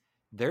friends,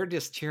 they're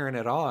just cheering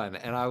it on.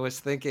 And I was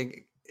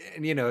thinking,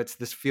 and it's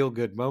this feel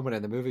good moment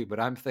in the movie, but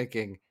I'm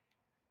thinking,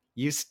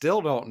 you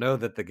still don't know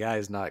that the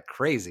guy's not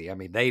crazy. I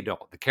mean, they don't,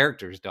 the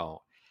characters don't.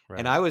 Right.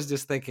 And I was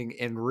just thinking,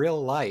 in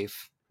real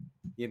life,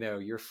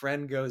 your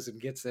friend goes and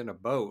gets in a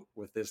boat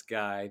with this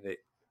guy that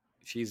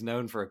she's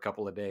known for a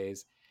couple of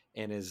days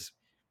and is,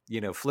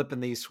 flipping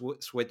these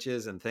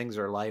switches and things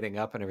are lighting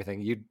up and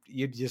everything.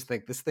 You'd just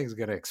think this thing's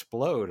going to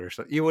explode or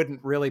something. You wouldn't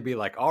really be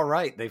like, all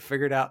right, they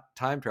figured out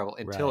time travel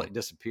until it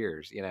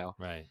disappears,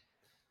 Right.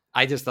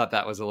 I just thought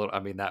that was a little, I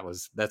mean,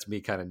 that's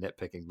me kind of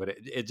nitpicking, but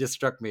it just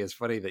struck me as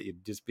funny that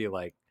you'd just be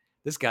like,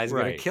 this guy's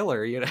going to kill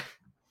her,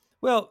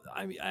 Well,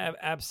 I mean,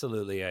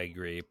 I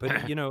agree,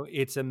 but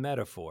it's a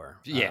metaphor.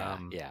 Yeah.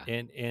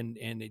 And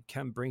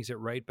it brings it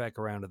right back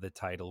around to the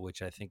title,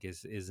 which I think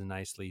is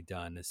nicely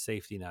done. Is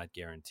safety not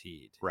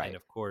guaranteed? Right. And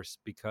of course,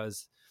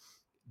 because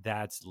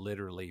that's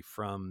literally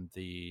from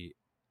the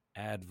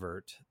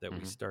advert that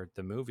we start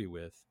the movie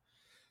with,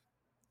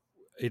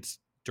 it's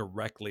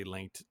directly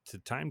linked to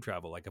time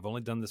travel. Like, I've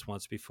only done this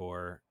once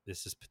before.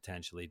 This is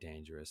potentially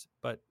dangerous,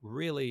 but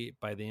really,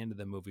 by the end of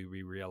the movie,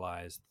 we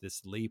realize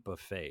this leap of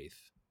faith.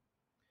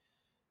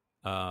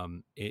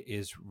 It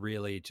is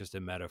really just a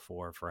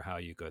metaphor for how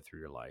you go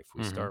through your life.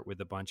 We start with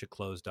a bunch of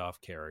closed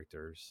off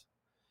characters,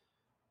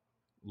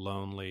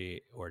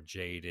 lonely or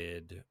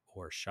jaded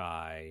or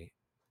shy,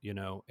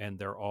 and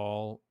they're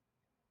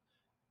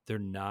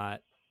not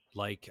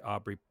like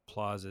Aubrey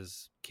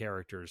Plaza's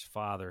character's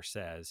father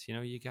says,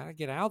 you got to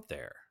get out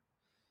there.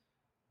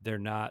 They're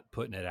not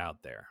putting it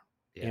out there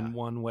in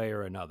one way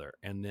or another.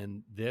 And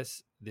then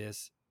this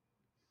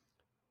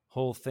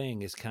whole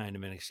thing is kind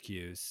of an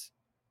excuse.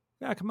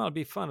 Yeah, come on, it'll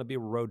be fun. It'll be a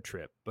road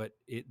trip. But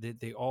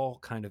they all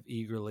kind of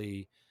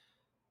eagerly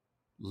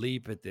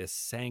leap at this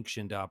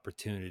sanctioned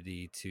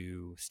opportunity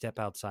to step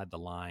outside the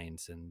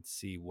lines and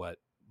see what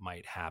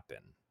might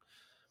happen.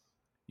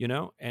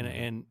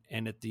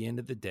 And at the end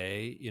of the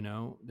day,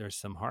 there's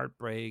some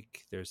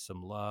heartbreak, there's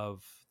some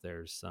love,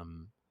 there's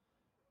some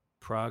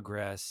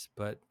progress,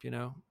 but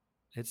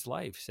it's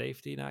life.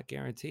 Safety not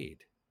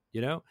guaranteed.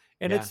 And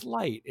it's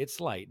light.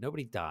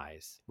 Nobody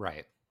dies.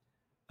 Right.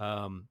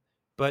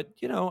 But,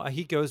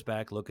 he goes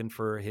back looking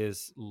for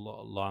his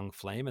long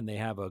flame and they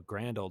have a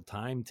grand old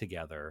time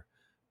together,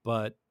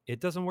 but it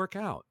doesn't work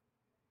out.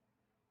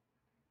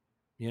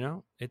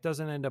 It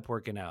doesn't end up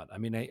working out. I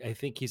mean, I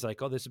think he's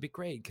like, oh, this would be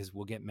great because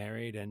we'll get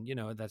married. And,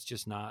 that's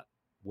just not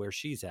where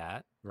she's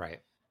at. Right.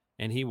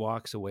 And he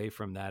walks away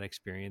from that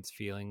experience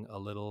feeling a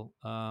little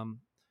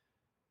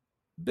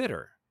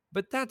bitter.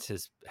 But that's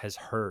as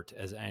hurt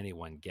as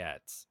anyone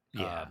gets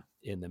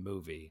in the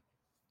movie.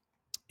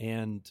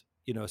 And,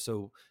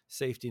 so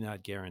safety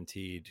not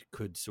guaranteed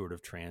could sort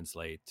of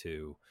translate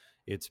to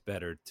it's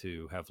better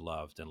to have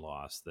loved and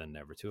lost than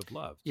never to have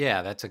loved.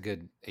 Yeah,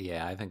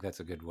 I think that's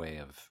a good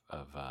way of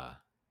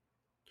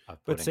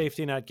but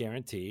safety not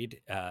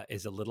guaranteed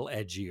is a little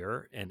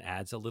edgier and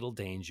adds a little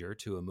danger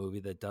to a movie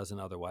that doesn't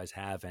otherwise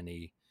have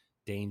any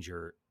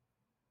danger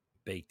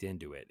baked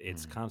into it.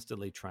 It's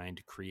constantly trying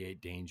to create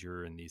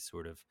danger in these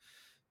sort of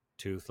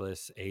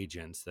toothless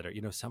agents that are,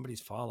 somebody's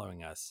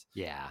following us.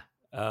 Yeah.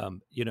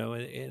 And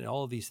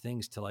all of these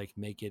things to like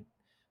make it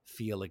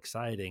feel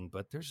exciting,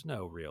 but there's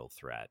no real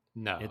threat.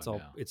 No,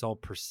 it's all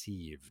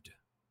perceived.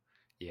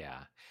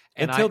 Yeah.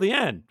 Until the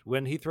end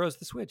when he throws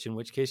the switch, in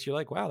which case you're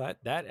like, wow,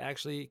 that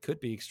actually could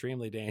be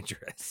extremely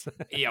dangerous.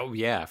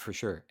 Yeah, for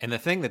sure. And the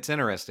thing that's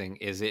interesting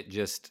is it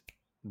just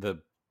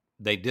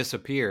they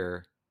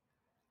disappear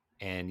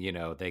and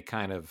they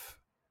kind of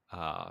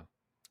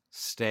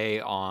stay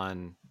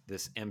on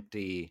this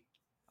empty,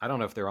 I don't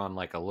know if they're on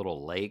like a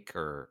little lake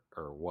or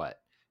what.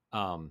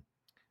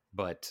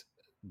 But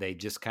they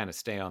just kind of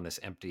stay on this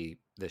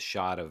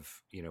shot of,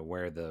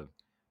 where the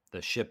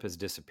ship has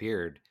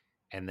disappeared,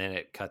 and then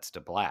it cuts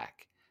to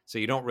black. So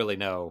you don't really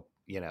know,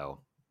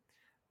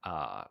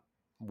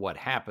 what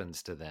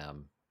happens to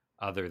them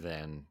other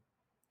than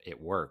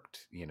it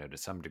worked, to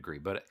some degree.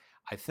 But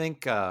I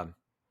think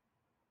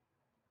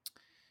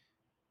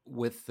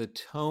with the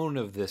tone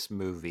of this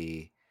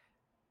movie,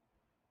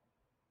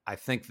 I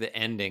think the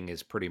ending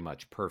is pretty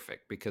much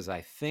perfect, because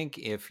I think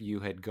if you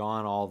had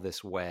gone all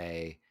this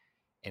way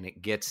and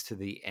it gets to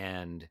the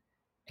end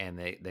and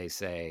they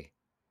say,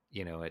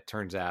 it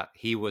turns out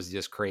he was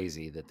just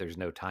crazy, that there's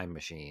no time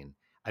machine,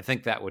 I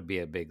think that would be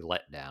a big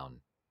letdown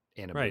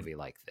in a movie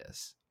like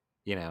this,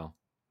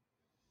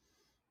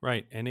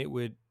 Right. And it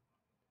would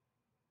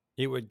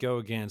go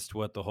against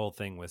what the whole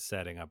thing was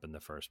setting up in the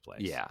first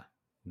place. Yeah.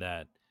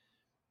 That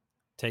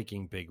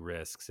taking big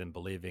risks and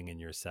believing in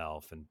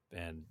yourself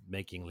and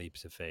making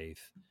leaps of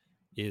faith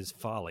is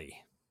folly,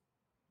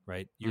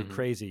 right? You're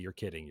crazy. You're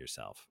kidding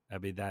yourself. I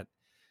mean, that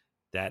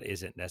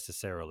isn't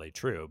necessarily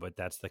true, but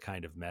that's the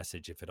kind of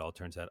message if it all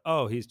turns out,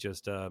 oh, he's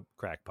just a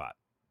crackpot,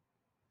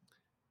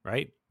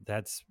 right?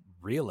 That's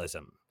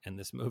realism. And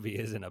this movie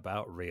isn't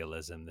about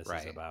realism. This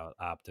is about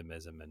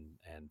optimism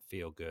and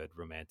feel-good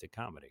romantic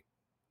comedy.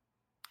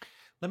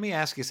 Let me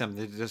ask you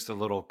something, just a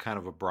little kind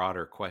of a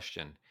broader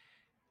question.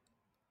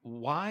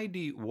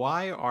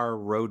 Why are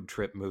road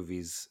trip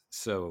movies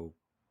so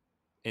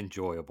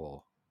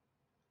enjoyable?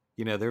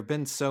 You know, there have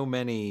been so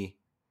many,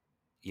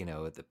 you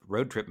know, the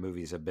road trip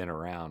movies have been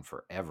around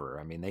forever.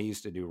 I mean, they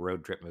used to do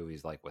road trip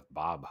movies like with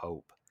Bob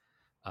Hope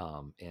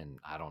in,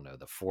 I don't know,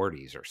 the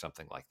 40s or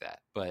something like that.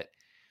 But,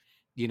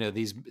 you know,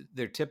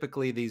 they're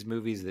typically these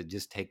movies that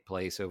just take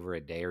place over a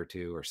day or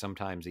two, or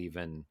sometimes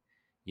even,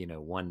 you know,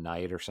 one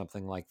night or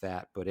something like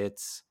that. But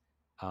it's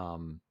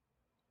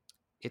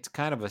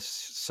kind of a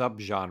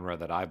subgenre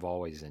that I've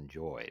always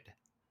enjoyed.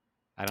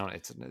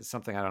 It's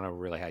something, I don't know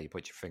really how you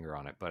put your finger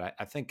on it, but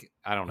I think,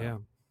 I don't know. Yeah.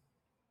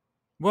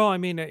 Well, I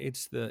mean,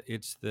 it's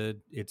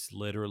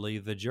literally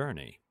the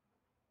journey.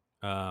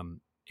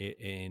 And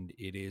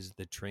it is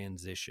the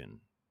transition,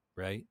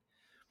 right?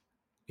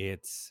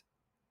 It's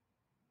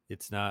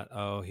not,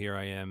 oh, here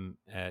I am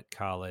at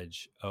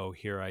college. Oh,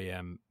 here I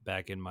am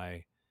back in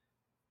my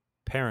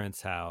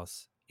parents'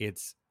 house.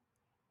 It's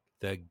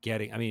the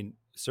getting, I mean,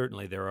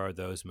 certainly there are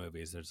those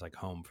movies. There's like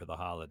Home for the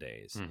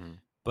Holidays,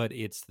 but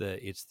it's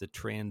the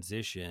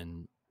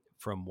transition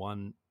from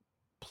one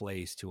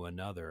place to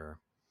another.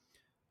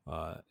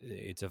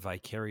 It's a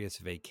vicarious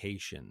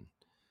vacation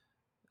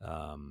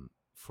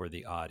for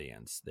the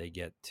audience. They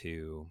get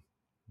to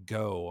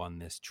go on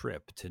this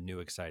trip to new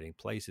exciting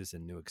places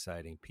and new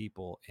exciting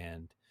people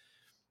and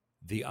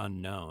the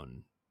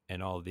unknown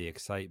and all the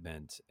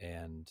excitement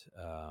and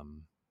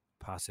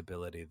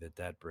possibility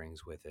that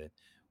brings with it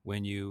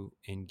when you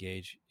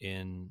engage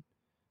in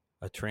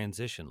a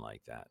transition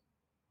like that,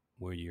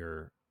 where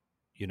you're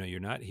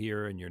not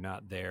here and you're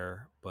not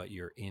there, but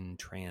you're in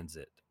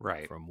transit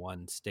from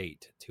one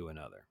state to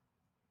another.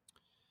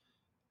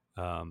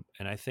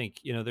 And I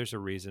think, you know, there's a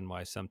reason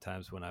why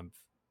sometimes when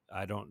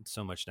I don't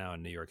so much now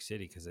in New York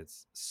City because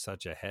it's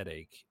such a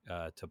headache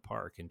to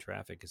park and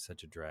traffic is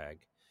such a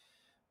drag.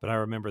 But I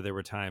remember there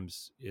were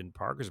times in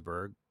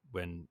Parkersburg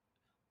when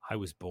I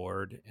was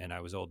bored and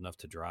I was old enough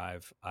to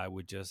drive, I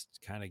would just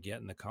kind of get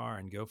in the car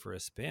and go for a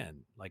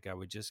spin. Like I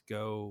would just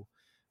go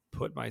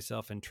put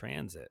myself in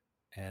transit,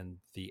 and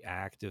the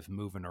act of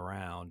moving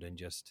around and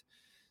just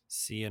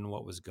seeing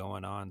what was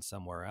going on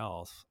somewhere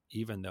else,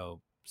 even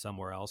though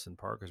somewhere else in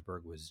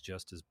Parkersburg was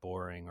just as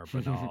boring or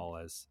banal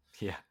as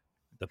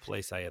the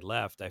place I had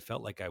left, I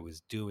felt like I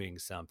was doing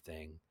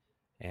something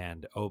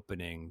and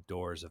opening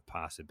doors of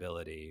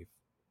possibility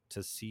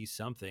to see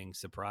something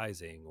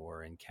surprising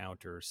or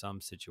encounter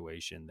some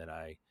situation that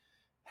I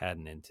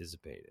hadn't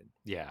anticipated.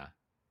 Yeah.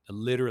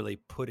 Literally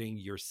putting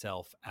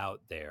yourself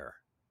out there,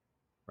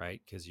 right?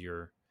 Because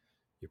you're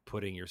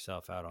putting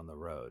yourself out on the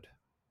road.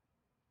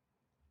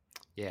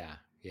 Yeah.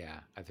 Yeah.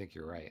 I think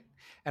you're right.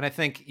 And I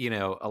think, you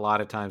know, a lot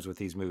of times with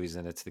these movies,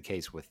 and it's the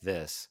case with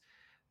this,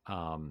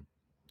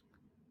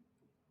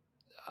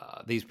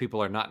 these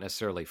people are not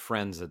necessarily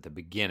friends at the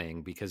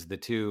beginning because the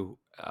two,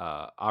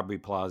 Aubrey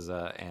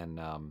Plaza and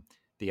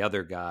the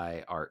other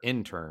guy, are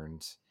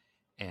interns,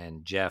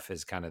 and Jeff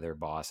is kind of their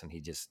boss, and he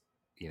just,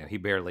 you know, he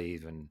barely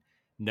even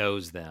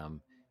knows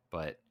them,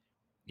 but,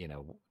 you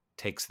know,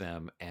 takes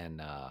them,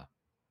 and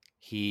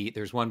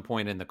there's one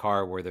point in the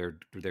car where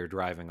they're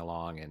driving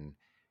along, and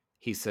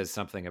he says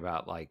something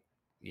about like,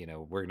 you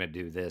know, we're going to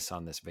do this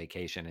on this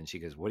vacation, and she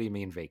goes, "What do you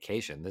mean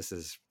vacation? This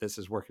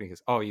is working." He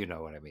goes, "Oh, you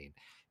know what I mean."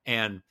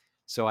 And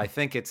so I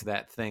think it's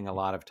that thing a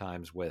lot of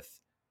times with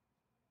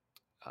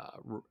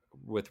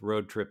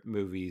road trip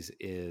movies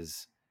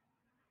is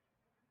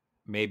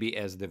maybe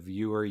as the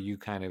viewer, you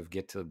kind of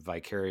get to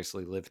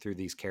vicariously live through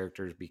these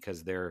characters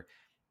because they're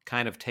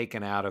kind of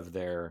taken out of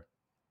their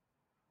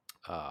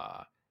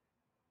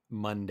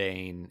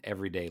mundane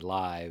everyday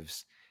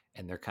lives,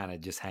 and they're kind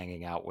of just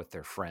hanging out with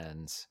their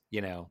friends,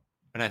 you know?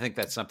 And I think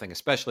that's something,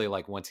 especially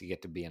like once you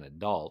get to be an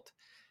adult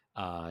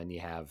and you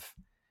have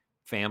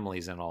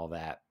families and all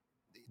that,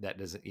 that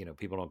doesn't, you know,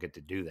 people don't get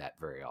to do that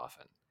very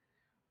often.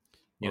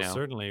 You know?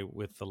 Certainly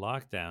with the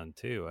lockdown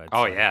too.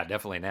 Yeah,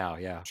 definitely now.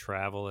 Yeah.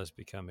 Travel has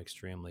become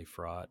extremely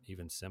fraught,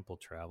 even simple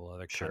travel.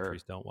 Other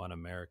countries don't want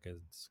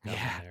Americans coming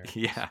there.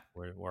 Yeah.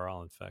 We're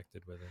all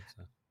infected with it.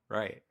 So.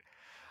 Right.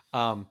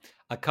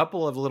 A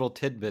couple of little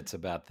tidbits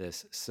about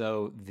this.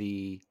 So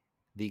the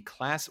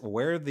class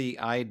where the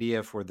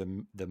idea for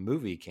the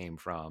movie came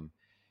from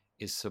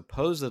is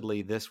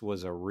supposedly this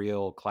was a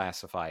real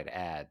classified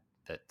ad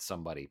that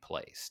somebody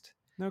placed.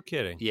 No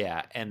kidding.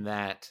 Yeah. And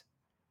that,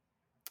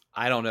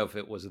 I don't know if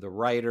it was the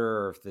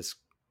writer or if this,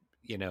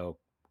 you know,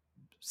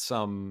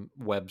 some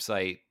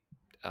website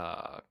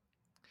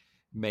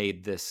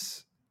made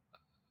this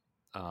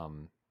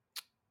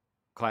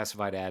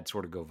classified ad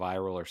sort of go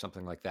viral or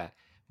something like that.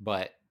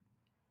 But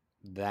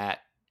that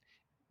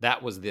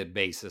was the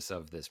basis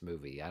of this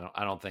movie.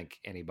 I don't think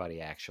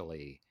anybody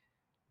actually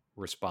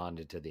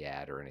responded to the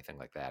ad or anything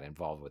like that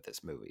involved with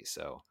this movie.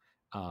 So,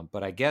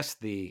 but I guess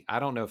I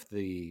don't know if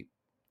the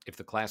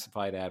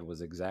classified ad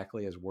was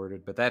exactly as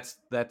worded, but that's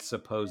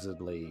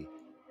supposedly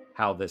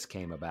how this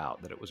came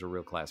about, that it was a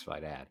real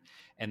classified ad.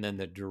 And then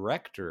the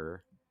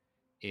director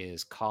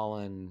is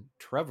Colin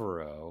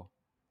Trevorrow,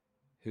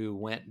 who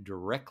went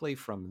directly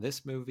from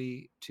this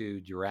movie to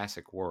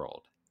Jurassic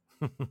World.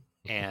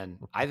 And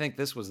I think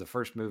this was the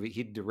first movie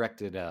he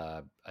directed,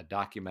 a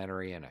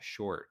documentary and a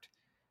short.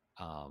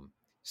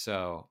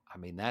 So, I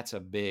mean, that's a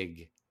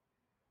big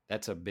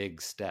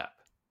step.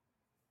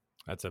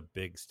 That's a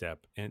big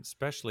step. And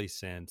especially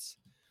since,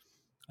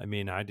 I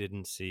mean, I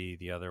didn't see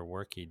the other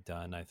work he'd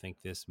done. I think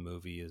this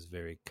movie is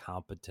very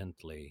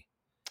competently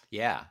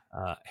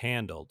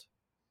handled.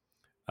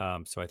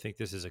 So I think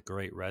this is a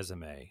great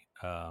resume,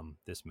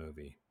 this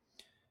movie.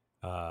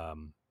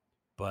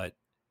 But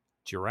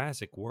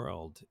Jurassic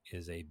World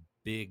is a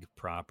big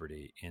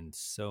property in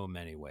so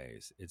many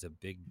ways. It's a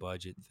big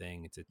budget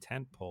thing. It's a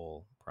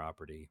tentpole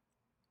property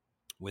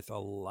with a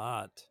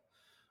lot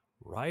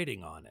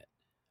riding on it.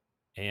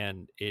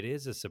 And it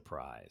is a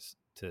surprise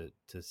to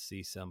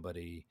see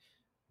somebody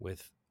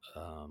with,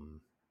 I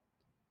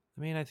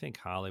mean, I think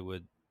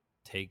Hollywood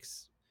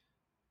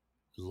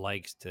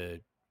likes to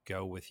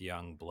go with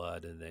young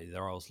blood, and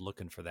they're always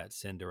looking for that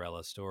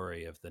Cinderella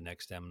story of the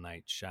next M.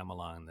 Night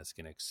Shyamalan that's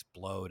going to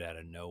explode out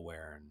of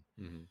nowhere.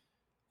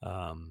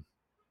 And,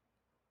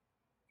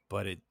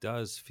 but it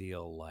does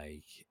feel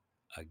like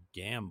a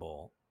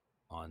gamble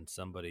on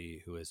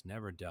somebody who has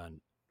never done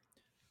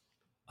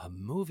a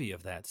movie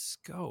of that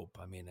scope.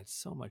 I mean, it's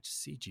so much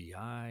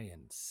CGI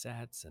and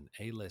sets and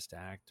A-list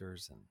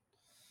actors and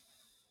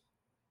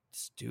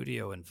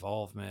studio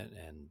involvement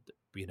and,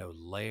 you know,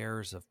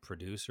 layers of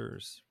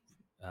producers.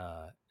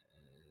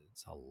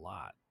 It's a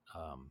lot.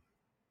 I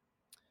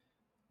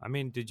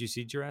mean, did you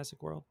see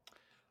Jurassic World?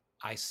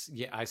 I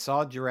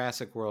saw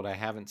Jurassic World. I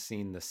haven't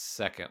seen the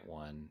second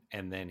one.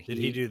 And then did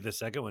he do the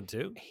second one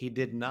too? He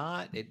did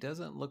not. It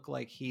doesn't look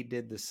like he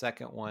did the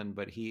second one,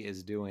 but he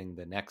is doing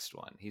the next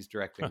one. He's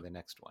directing the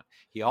next one.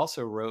 He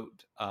also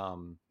wrote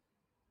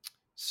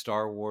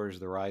Star Wars: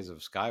 The Rise of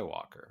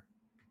Skywalker.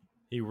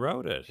 He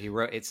wrote it.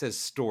 It says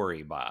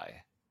story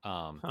by.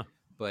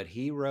 But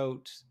he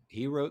wrote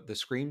the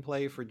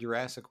screenplay for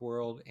Jurassic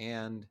World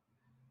and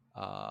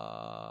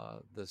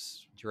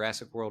this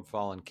Jurassic World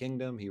Fallen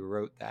Kingdom. He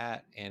wrote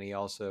that, and he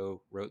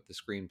also wrote the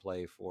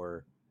screenplay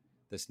for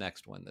this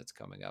next one that's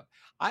coming up.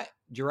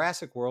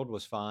 Jurassic World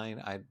was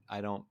fine.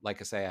 I don't,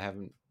 like I say, I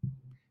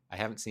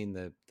haven't seen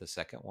the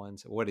second one.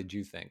 So what did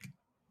you think?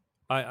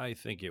 I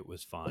think it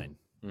was fine.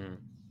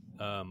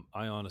 Mm-hmm.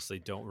 I honestly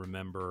don't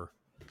remember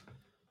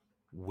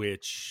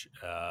which,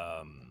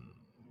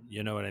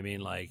 you know what I mean?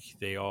 Like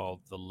they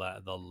all,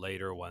 the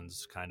later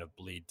ones kind of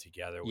bleed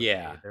together.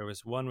 There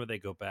was one where they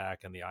go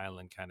back and the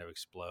island kind of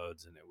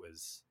explodes, and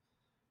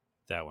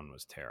that one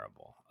was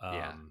terrible.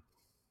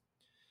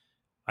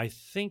 I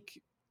think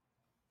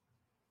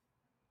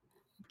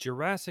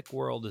Jurassic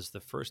World is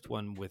the first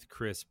one with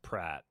Chris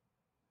Pratt,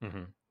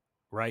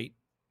 right?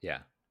 Yeah.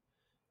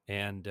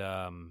 And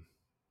I'm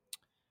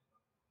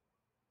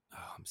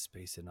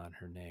spacing on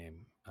her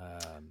name.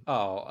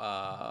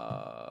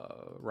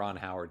 Ron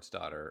Howard's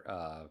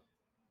daughter.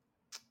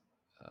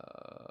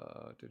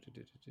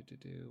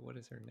 What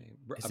is her name?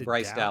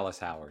 Bryce Dallas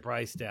Howard.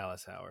 Bryce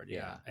Dallas Howard,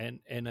 yeah.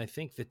 And I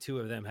think the two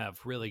of them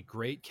have really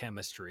great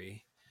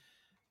chemistry,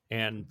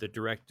 and the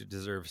director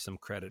deserves some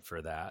credit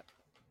for that.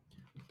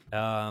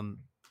 And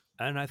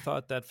I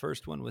thought that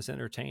first one was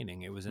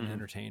entertaining. It was an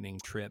entertaining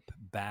trip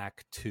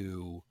back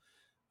to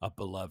a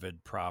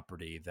beloved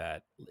property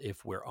that,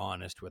 if we're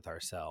honest with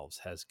ourselves,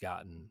 has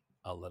gotten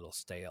a little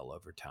stale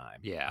over time.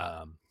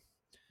 Yeah.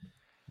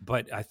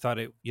 But I thought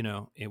it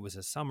was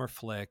a summer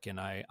flick,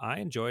 and I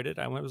enjoyed it.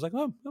 I was like,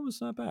 oh, that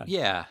was not bad.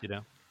 Yeah. You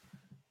know?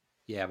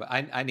 Yeah, but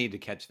I need to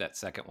catch that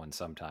second one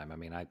sometime. I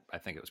mean, I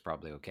think it was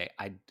probably okay.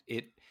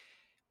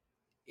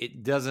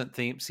 It doesn't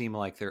seem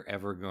like they're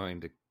ever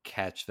going to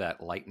catch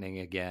that lightning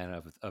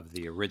again of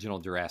the original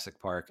Jurassic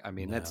Park. I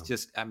mean,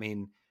 that's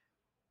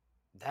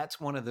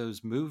one of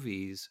those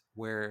movies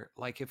where,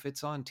 like, if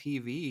it's on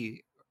TV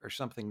or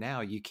something now,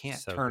 you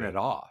can't turn it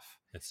off.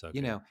 It's so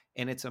you know,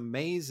 and it's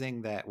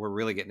amazing that we're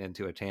really getting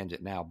into a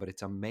tangent now, but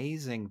it's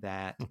amazing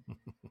that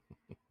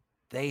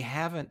they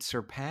haven't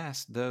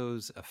surpassed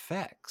those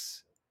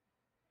effects.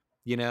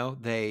 You know,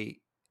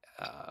 they,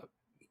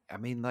 I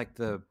mean, like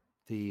the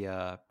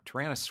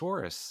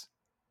Tyrannosaurus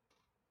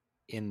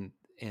in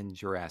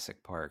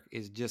Jurassic Park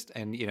is just,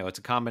 and you know, it's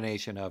a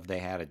combination of, they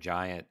had a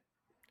giant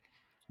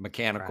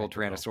mechanical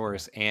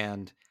Tyrannosaurus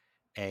and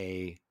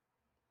a,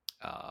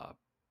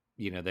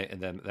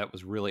 and then that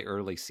was really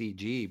early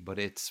CG, but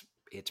it's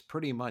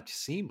pretty much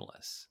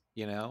seamless,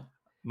 you know?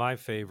 My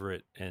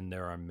favorite, and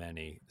there are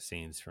many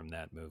scenes from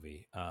that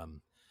movie,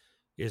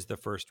 is the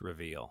first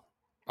reveal.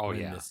 Oh,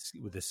 yeah.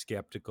 With the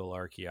skeptical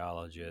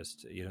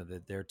archaeologist, you know,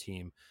 that their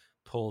team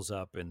pulls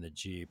up in the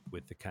Jeep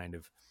with the kind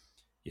of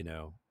you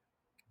know,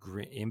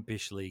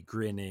 impishly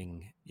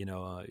grinning,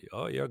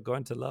 oh, you're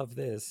going to love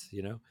this,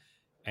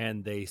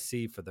 and they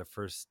see for the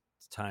first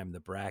time the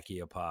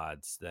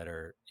brachiopods that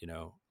are,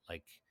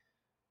 like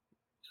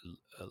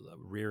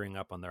rearing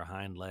up on their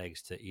hind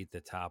legs to eat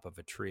the top of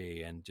a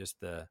tree, and just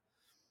the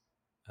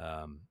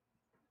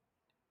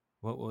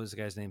what was the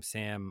guy's name?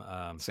 Sam.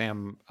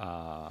 Sam.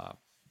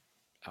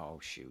 Oh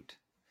shoot,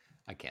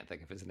 I can't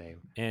think of his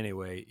name.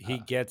 Anyway, he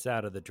gets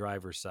out of the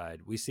driver's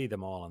side. We see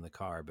them all in the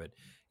car, but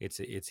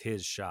it's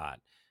his shot,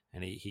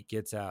 and he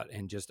gets out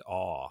and just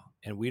awe.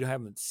 And we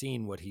haven't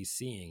seen what he's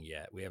seeing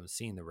yet. We haven't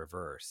seen the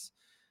reverse,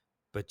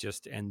 but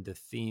and the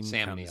theme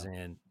comes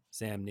in.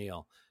 Sam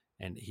Neill.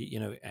 And he,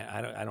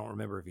 I don't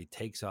remember if he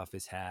takes off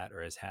his hat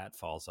or his hat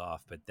falls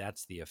off, but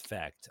that's the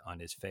effect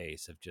on his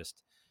face of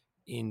just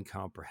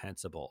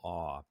incomprehensible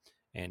awe.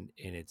 And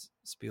it's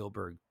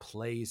Spielberg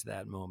plays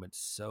that moment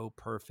so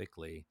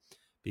perfectly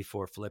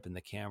before flipping the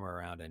camera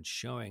around and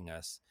showing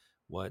us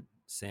what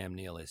Sam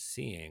Neill is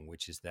seeing,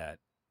 which is that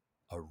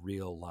a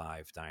real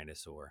live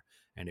dinosaur,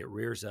 and it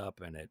rears up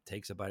and it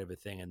takes a bite of a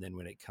thing, and then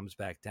when it comes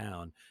back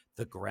down,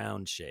 the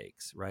ground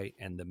shakes, right?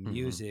 And the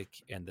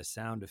music and the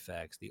sound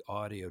effects, the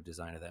audio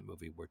design of that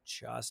movie were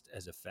just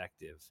as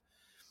effective,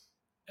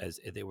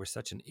 as they were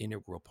such an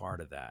integral part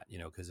of that,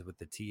 because with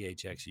the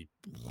THX,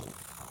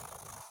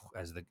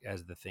 as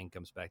the thing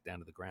comes back down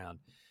to the ground,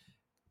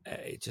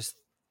 it just,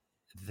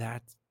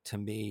 that to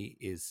me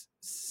is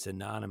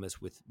synonymous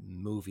with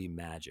movie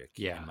magic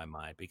in my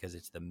mind, because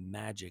it's the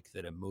magic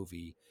that a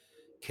movie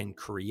can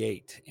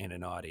create in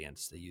an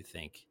audience that you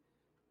think,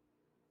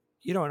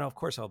 and of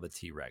course all the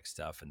T-Rex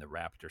stuff and the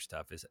raptor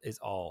stuff is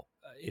all,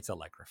 it's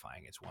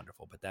electrifying, it's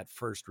wonderful, but that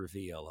first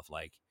reveal of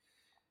like,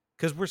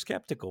 because we're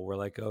skeptical, we're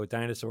like, oh,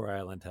 Dinosaur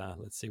Island, huh?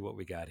 Let's see what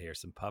we got here,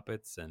 some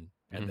puppets, and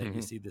then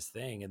you see this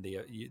thing, and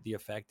the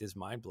effect is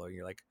mind-blowing.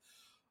 You're like,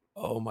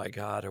 oh my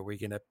God, are we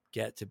going to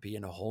get to be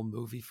in a whole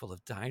movie full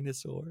of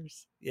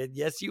dinosaurs? And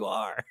yes, you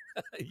are,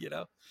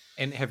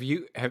 And have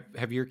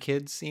your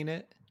kids seen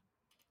it?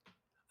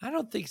 I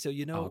don't think so.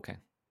 Oh, okay.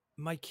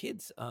 My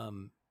kids,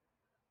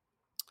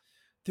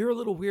 they're a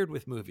little weird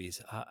with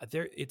movies.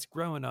 It's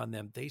growing on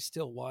them. They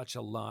still watch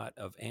a lot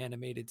of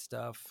animated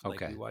stuff. Like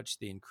we watch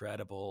The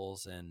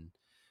Incredibles, and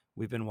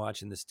we've been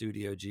watching the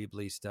Studio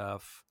Ghibli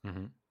stuff.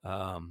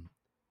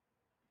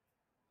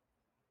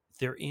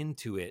 They're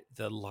into it.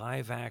 The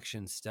live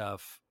action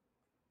stuff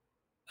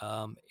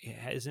it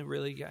hasn't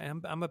really.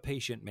 I'm a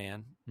patient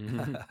man,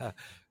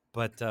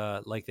 but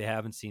like they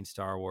haven't seen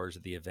Star Wars or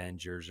the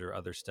Avengers or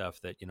other stuff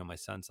that my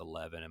son's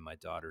 11 and my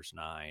daughter's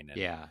 9.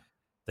 And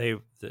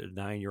the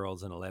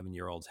 9-year-olds and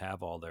 11-year-olds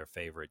have all their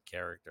favorite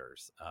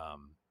characters.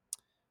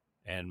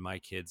 And my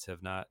kids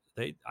have not.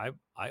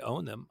 I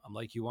own them. I'm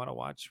like, you want to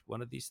watch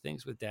one of these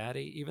things with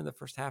Daddy? Even the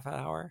first half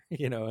hour,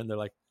 and they're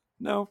like,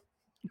 no.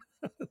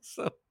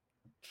 So.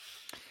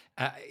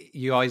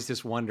 You always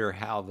just wonder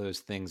how those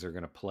things are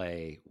going to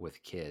play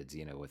with kids,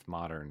 with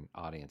modern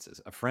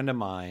audiences. A friend of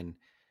mine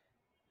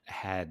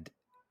had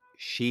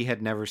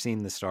never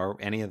seen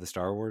any of the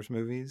Star Wars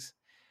movies,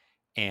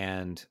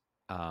 and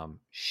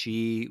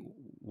she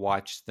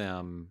watched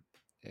them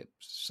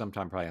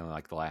sometime probably in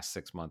like the last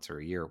 6 months or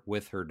a year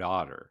with her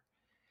daughter,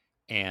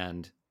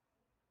 and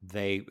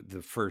the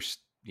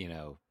first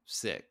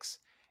 6,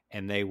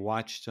 and they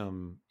watched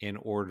them in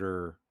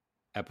order,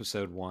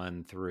 episode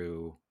 1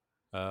 through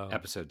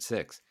episode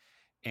 6.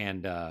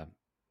 And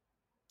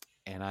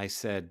I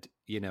said,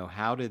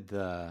 how did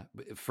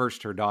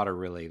first her daughter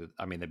really,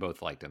 I mean, they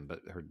both liked them,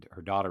 but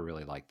her daughter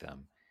really liked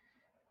them.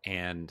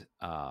 And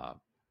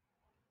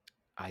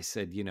I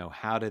said,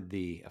 how did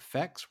the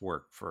effects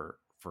work for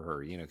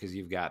her? Because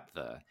you've got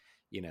the,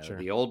 Sure.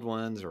 the old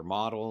ones or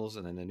models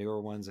and then the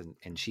newer ones.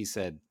 And she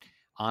said,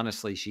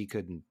 honestly, she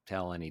couldn't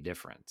tell any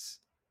difference.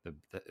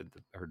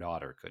 Her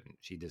daughter couldn't.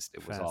 She just,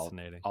 it was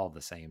all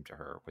the same to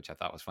her, which I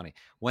thought was funny.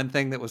 One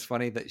thing that was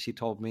funny that she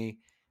told me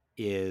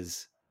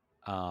is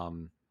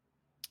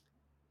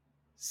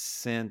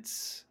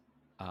since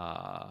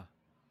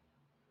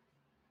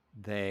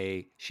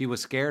she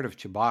was scared of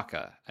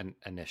Chewbacca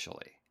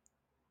initially.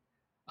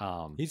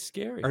 He's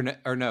scary.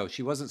 Or no,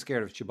 she wasn't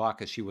scared of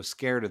Chewbacca. She was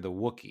scared of the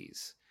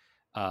Wookiees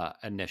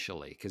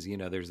initially, because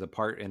there's the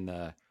part in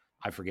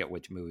I forget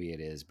which movie it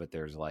is, but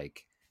there's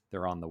like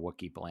they're on the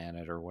Wookiee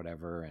planet or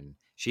whatever, and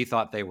she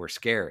thought they were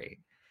scary.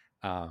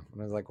 And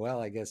I was like,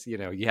 well, I guess you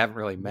haven't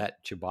really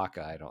met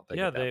Chewbacca, I don't think.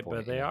 Yeah,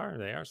 but they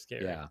are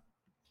scary. Yeah.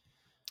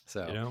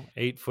 So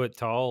 8 foot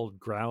tall,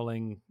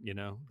 growling.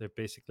 They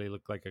basically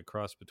look like a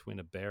cross between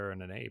a bear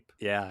and an ape.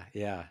 Yeah,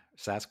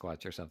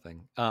 Sasquatch or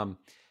something.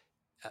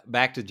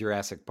 Back to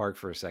Jurassic Park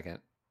for a second.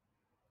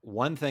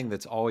 One thing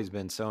that's always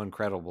been so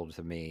incredible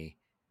to me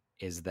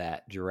is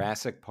that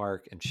Jurassic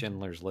Park and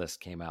Schindler's List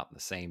came out in the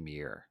same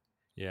year.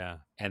 Yeah.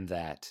 And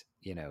that,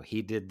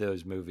 he did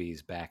those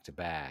movies back to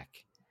back.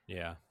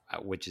 Yeah.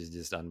 Which is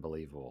just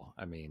unbelievable.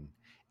 I mean,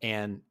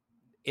 and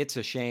it's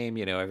a shame,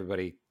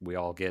 everybody, we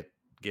all get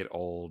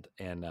old.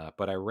 And,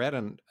 but I read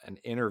an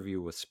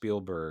interview with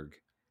Spielberg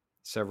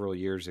several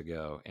years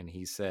ago, and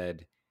he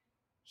said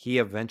he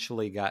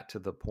eventually got to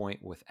the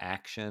point with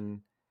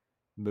action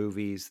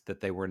movies that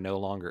they were no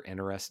longer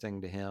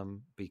interesting to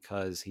him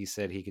because he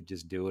said he could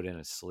just do it in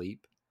his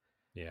sleep.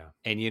 Yeah.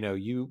 And you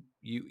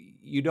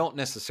don't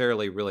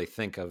necessarily really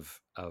think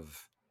of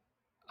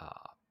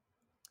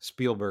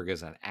Spielberg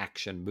as an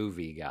action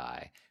movie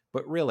guy,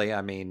 but really,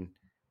 I mean,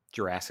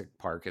 Jurassic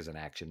Park is an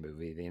action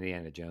movie. The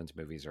Indiana Jones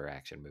movies are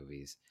action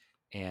movies,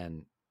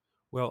 and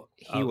Well,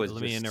 he was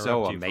let me just interrupt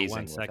so you for amazing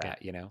one with second.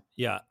 that. You know,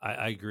 Yeah,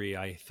 I agree.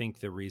 I think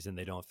the reason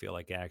they don't feel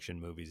like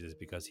action movies is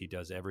because he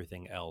does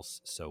everything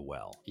else so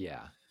well.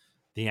 yeah,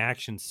 The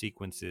action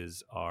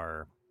sequences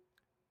are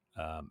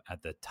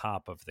at the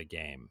top of the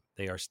game.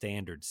 They are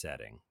standard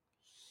setting.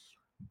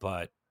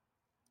 But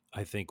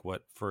I think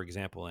for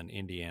example, in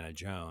Indiana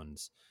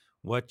Jones,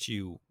 what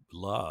you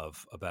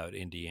love about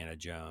Indiana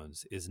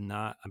Jones is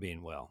not, I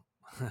mean, well,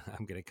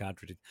 I'm going to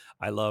contradict.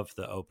 I love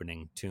the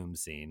opening tomb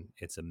scene.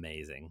 It's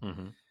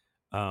amazing.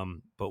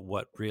 But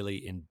what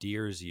really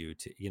endears you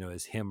to,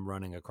 is him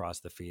running across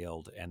the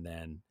field and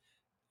then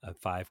a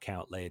 5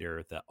 count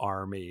later, the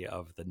army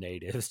of the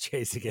natives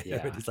chasing him.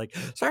 Yeah. And he's like,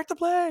 start the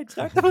plane.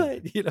 I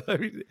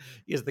mean,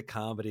 he has the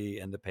comedy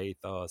and the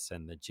pathos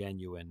and the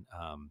genuine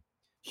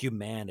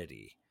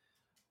humanity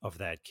of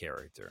that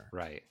character.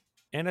 right.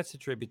 And it's a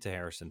tribute to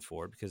Harrison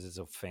Ford because it's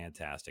a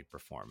fantastic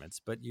performance.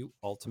 But you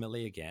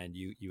ultimately, again,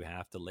 you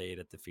have to lay it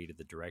at the feet of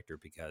the director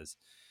because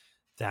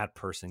that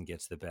person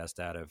gets the best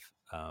out of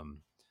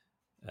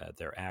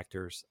their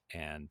actors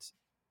and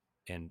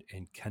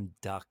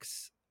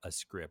conducts a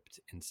script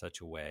in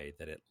such a way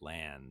that it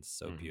lands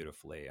so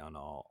beautifully on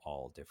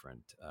all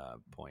different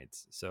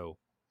points. So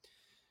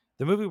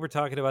the movie we're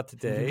talking about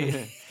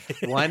today,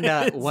 one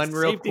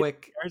real Safety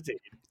quick Guaranteed.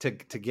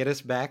 to get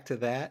us back to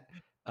that.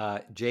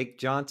 Jake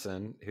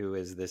Johnson, who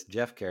is this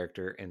Jeff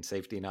character in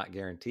Safety Not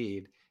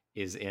Guaranteed,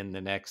 is in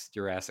the next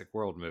Jurassic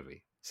World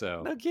movie.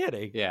 So No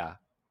kidding. yeah,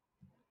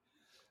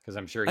 because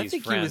I'm sure I he's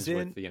think he friends was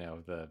with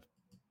in- the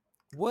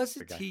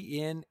Wasn't guy.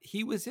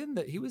 he was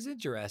in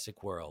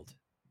Jurassic World.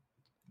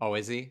 Oh,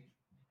 is he?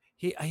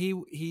 He's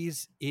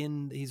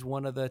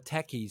one of the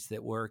techies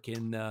that work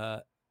in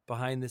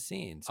behind the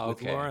scenes with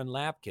Okay. Lauren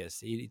Lapkus.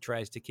 He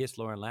tries to kiss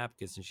Lauren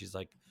Lapkus and she's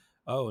like,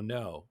 "Oh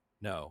no,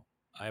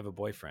 I have a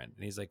boyfriend."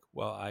 And he's like,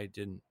 "Well, I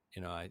didn't,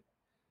 I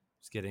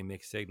was getting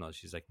mixed signals."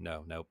 She's like,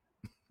 "No, nope."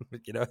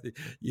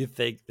 You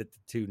think that the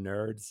two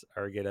nerds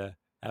are gonna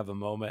have a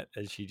moment,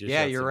 and she just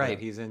Yeah, shuts you're him right.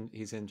 down.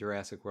 He's in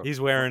Jurassic World. He's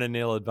wearing an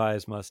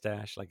ill-advised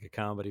mustache, like a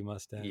comedy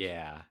mustache.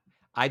 Yeah,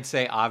 I'd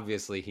say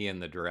obviously he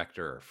and the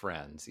director are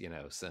friends.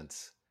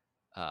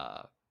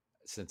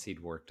 Since he'd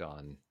worked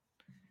on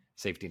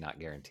Safety Not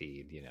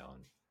Guaranteed,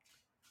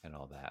 and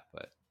all that.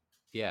 But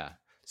yeah,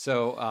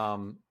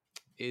 so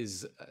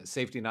is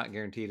Safety Not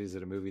Guaranteed? Is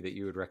it a movie that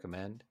you would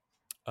recommend?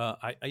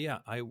 I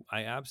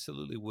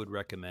absolutely would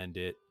recommend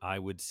it. I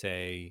would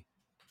say,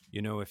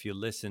 if you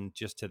listen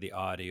just to the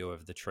audio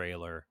of the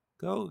trailer,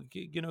 go,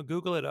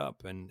 Google it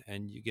up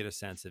and you get a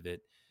sense of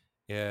it.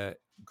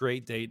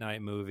 Great date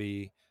night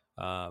movie.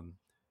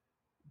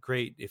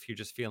 Great if you're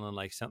just feeling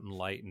like something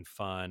light and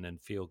fun and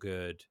feel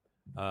good.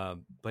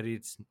 But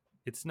it's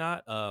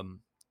not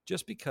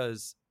just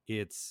because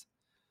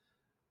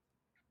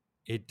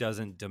it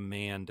doesn't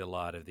demand a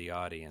lot of the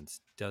audience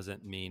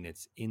doesn't mean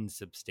it's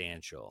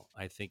insubstantial.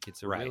 I think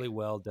it's a really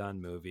well done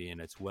movie, and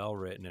it's well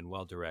written and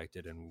well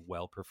directed and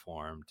well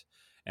performed,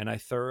 and I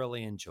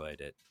thoroughly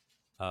enjoyed it.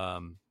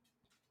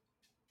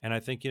 And I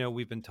think,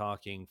 we've been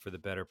talking for the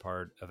better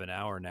part of an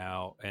hour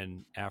now,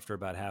 and after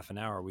about half an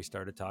hour, we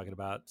started talking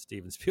about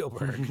Steven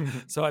Spielberg.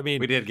 So I mean,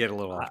 we did get a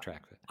little off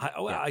track.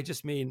 I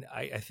just mean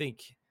I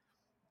think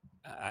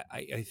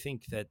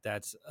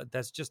that's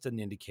just an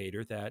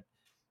indicator that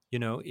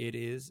it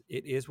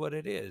is what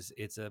it is.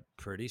 It's a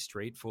pretty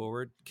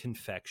straightforward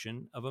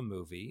confection of a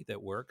movie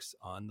that works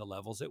on the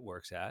levels it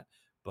works at,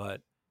 but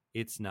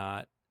it's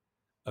not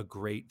a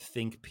great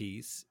think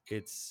piece.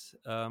 It's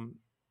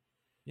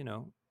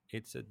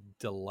it's a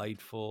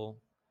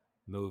delightful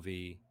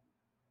movie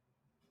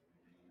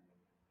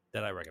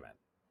that I recommend.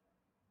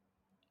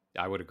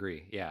 I would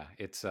agree. Yeah,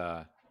 it's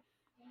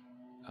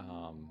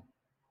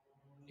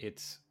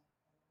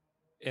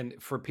and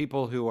for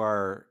people who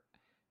are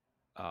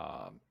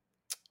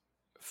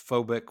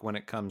phobic when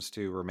it comes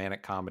to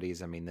romantic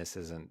comedies, I mean, this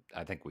isn't.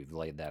 I think we've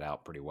laid that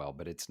out pretty well,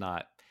 but it's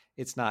not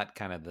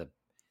kind of the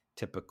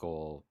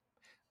typical.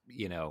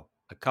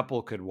 A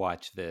couple could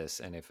watch this,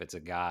 and if it's a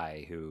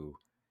guy who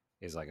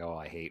is like, "Oh,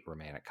 I hate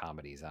romantic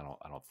comedies," I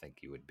don't think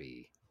you would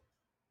be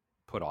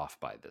put off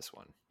by this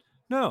one.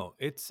 No,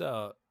 it's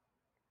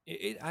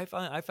I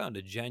found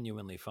it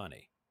genuinely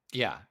funny.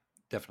 Yeah,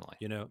 definitely.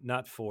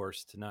 Not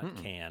forced, not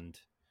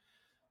canned,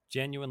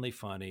 genuinely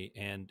funny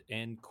and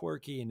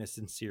quirky in a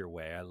sincere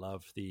way. I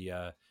love the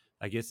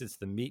I guess it's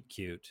the meet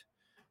cute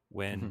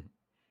when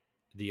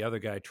the other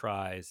guy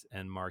tries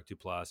and Mark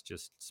Duplass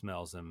just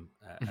smells him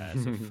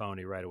as a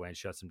phony right away and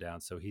shuts him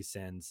down. So he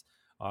sends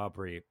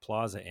Aubrey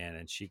Plaza in,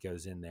 and she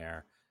goes in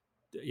there,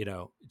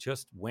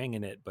 just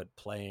winging it, but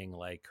playing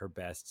like her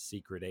best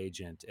secret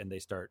agent. And they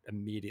start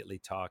immediately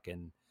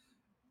talking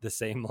the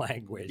same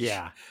language.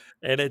 Yeah.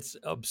 And it's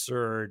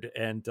absurd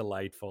and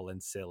delightful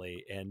and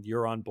silly. And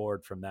you're on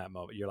board from that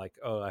moment. You're like,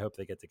 oh, I hope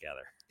they get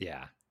together.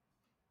 Yeah.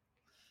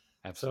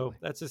 Absolutely. So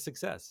that's a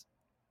success.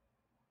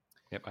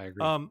 Yep, I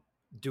agree.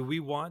 Do we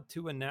want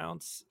to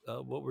announce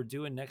what we're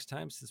doing next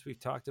time since we've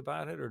talked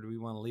about it, or do we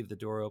want to leave the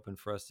door open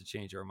for us to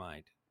change our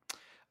mind?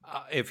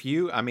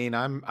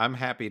 I'm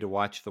happy to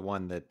watch the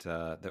one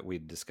that we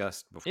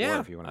discussed before.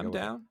 Yeah, if you want to I'm go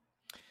with it. down.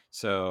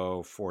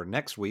 So for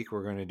next week,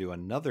 we're going to do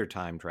another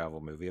time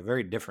travel movie, a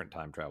very different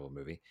time travel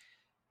movie,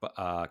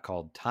 but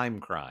called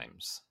Time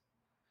Crimes.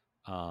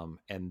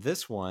 And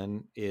this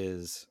one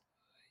is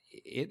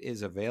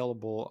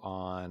available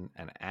on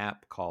an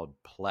app called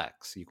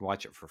Plex. You can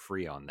watch it for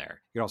free on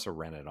there. You can also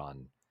rent it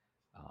on,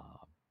 I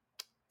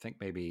think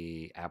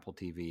maybe Apple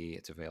TV.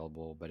 It's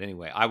available. But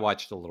anyway, I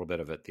watched a little bit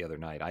of it the other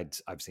night.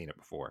 I've seen it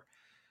before.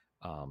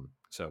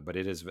 But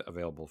it is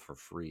available for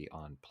free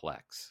on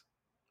Plex.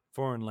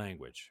 Foreign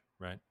language,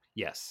 right?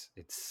 Yes,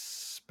 it's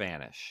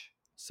Spanish.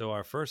 So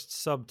our first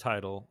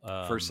subtitle.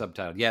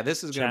 Yeah,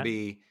 this is going to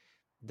be.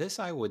 This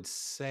I would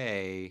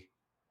say.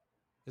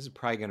 This is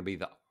probably going to be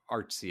the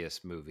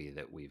artsiest movie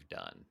that we've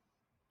done.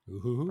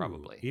 Ooh,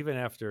 probably even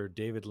after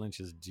David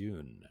Lynch's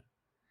Dune.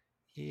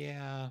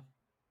 Yeah,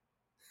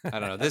 I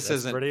don't know. This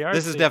isn't. Pretty artsy.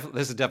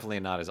 This is definitely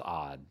not as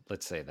odd.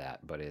 Let's say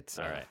that, but it's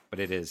all right. But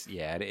it is.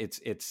 Yeah,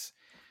 it's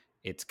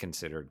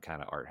considered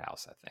kind of art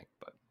house, I think.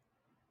 But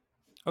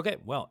okay,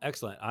 well,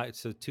 excellent.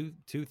 So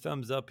two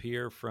thumbs up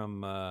here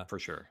from for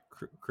sure,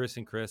 Chris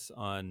and Chris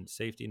on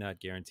Safety Not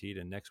Guaranteed.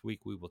 And next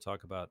week we will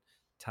talk about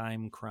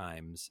Time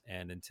Crimes.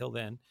 And until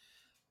then,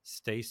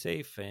 stay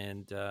safe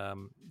and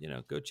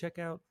go check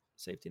out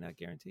Safety Not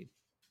Guaranteed.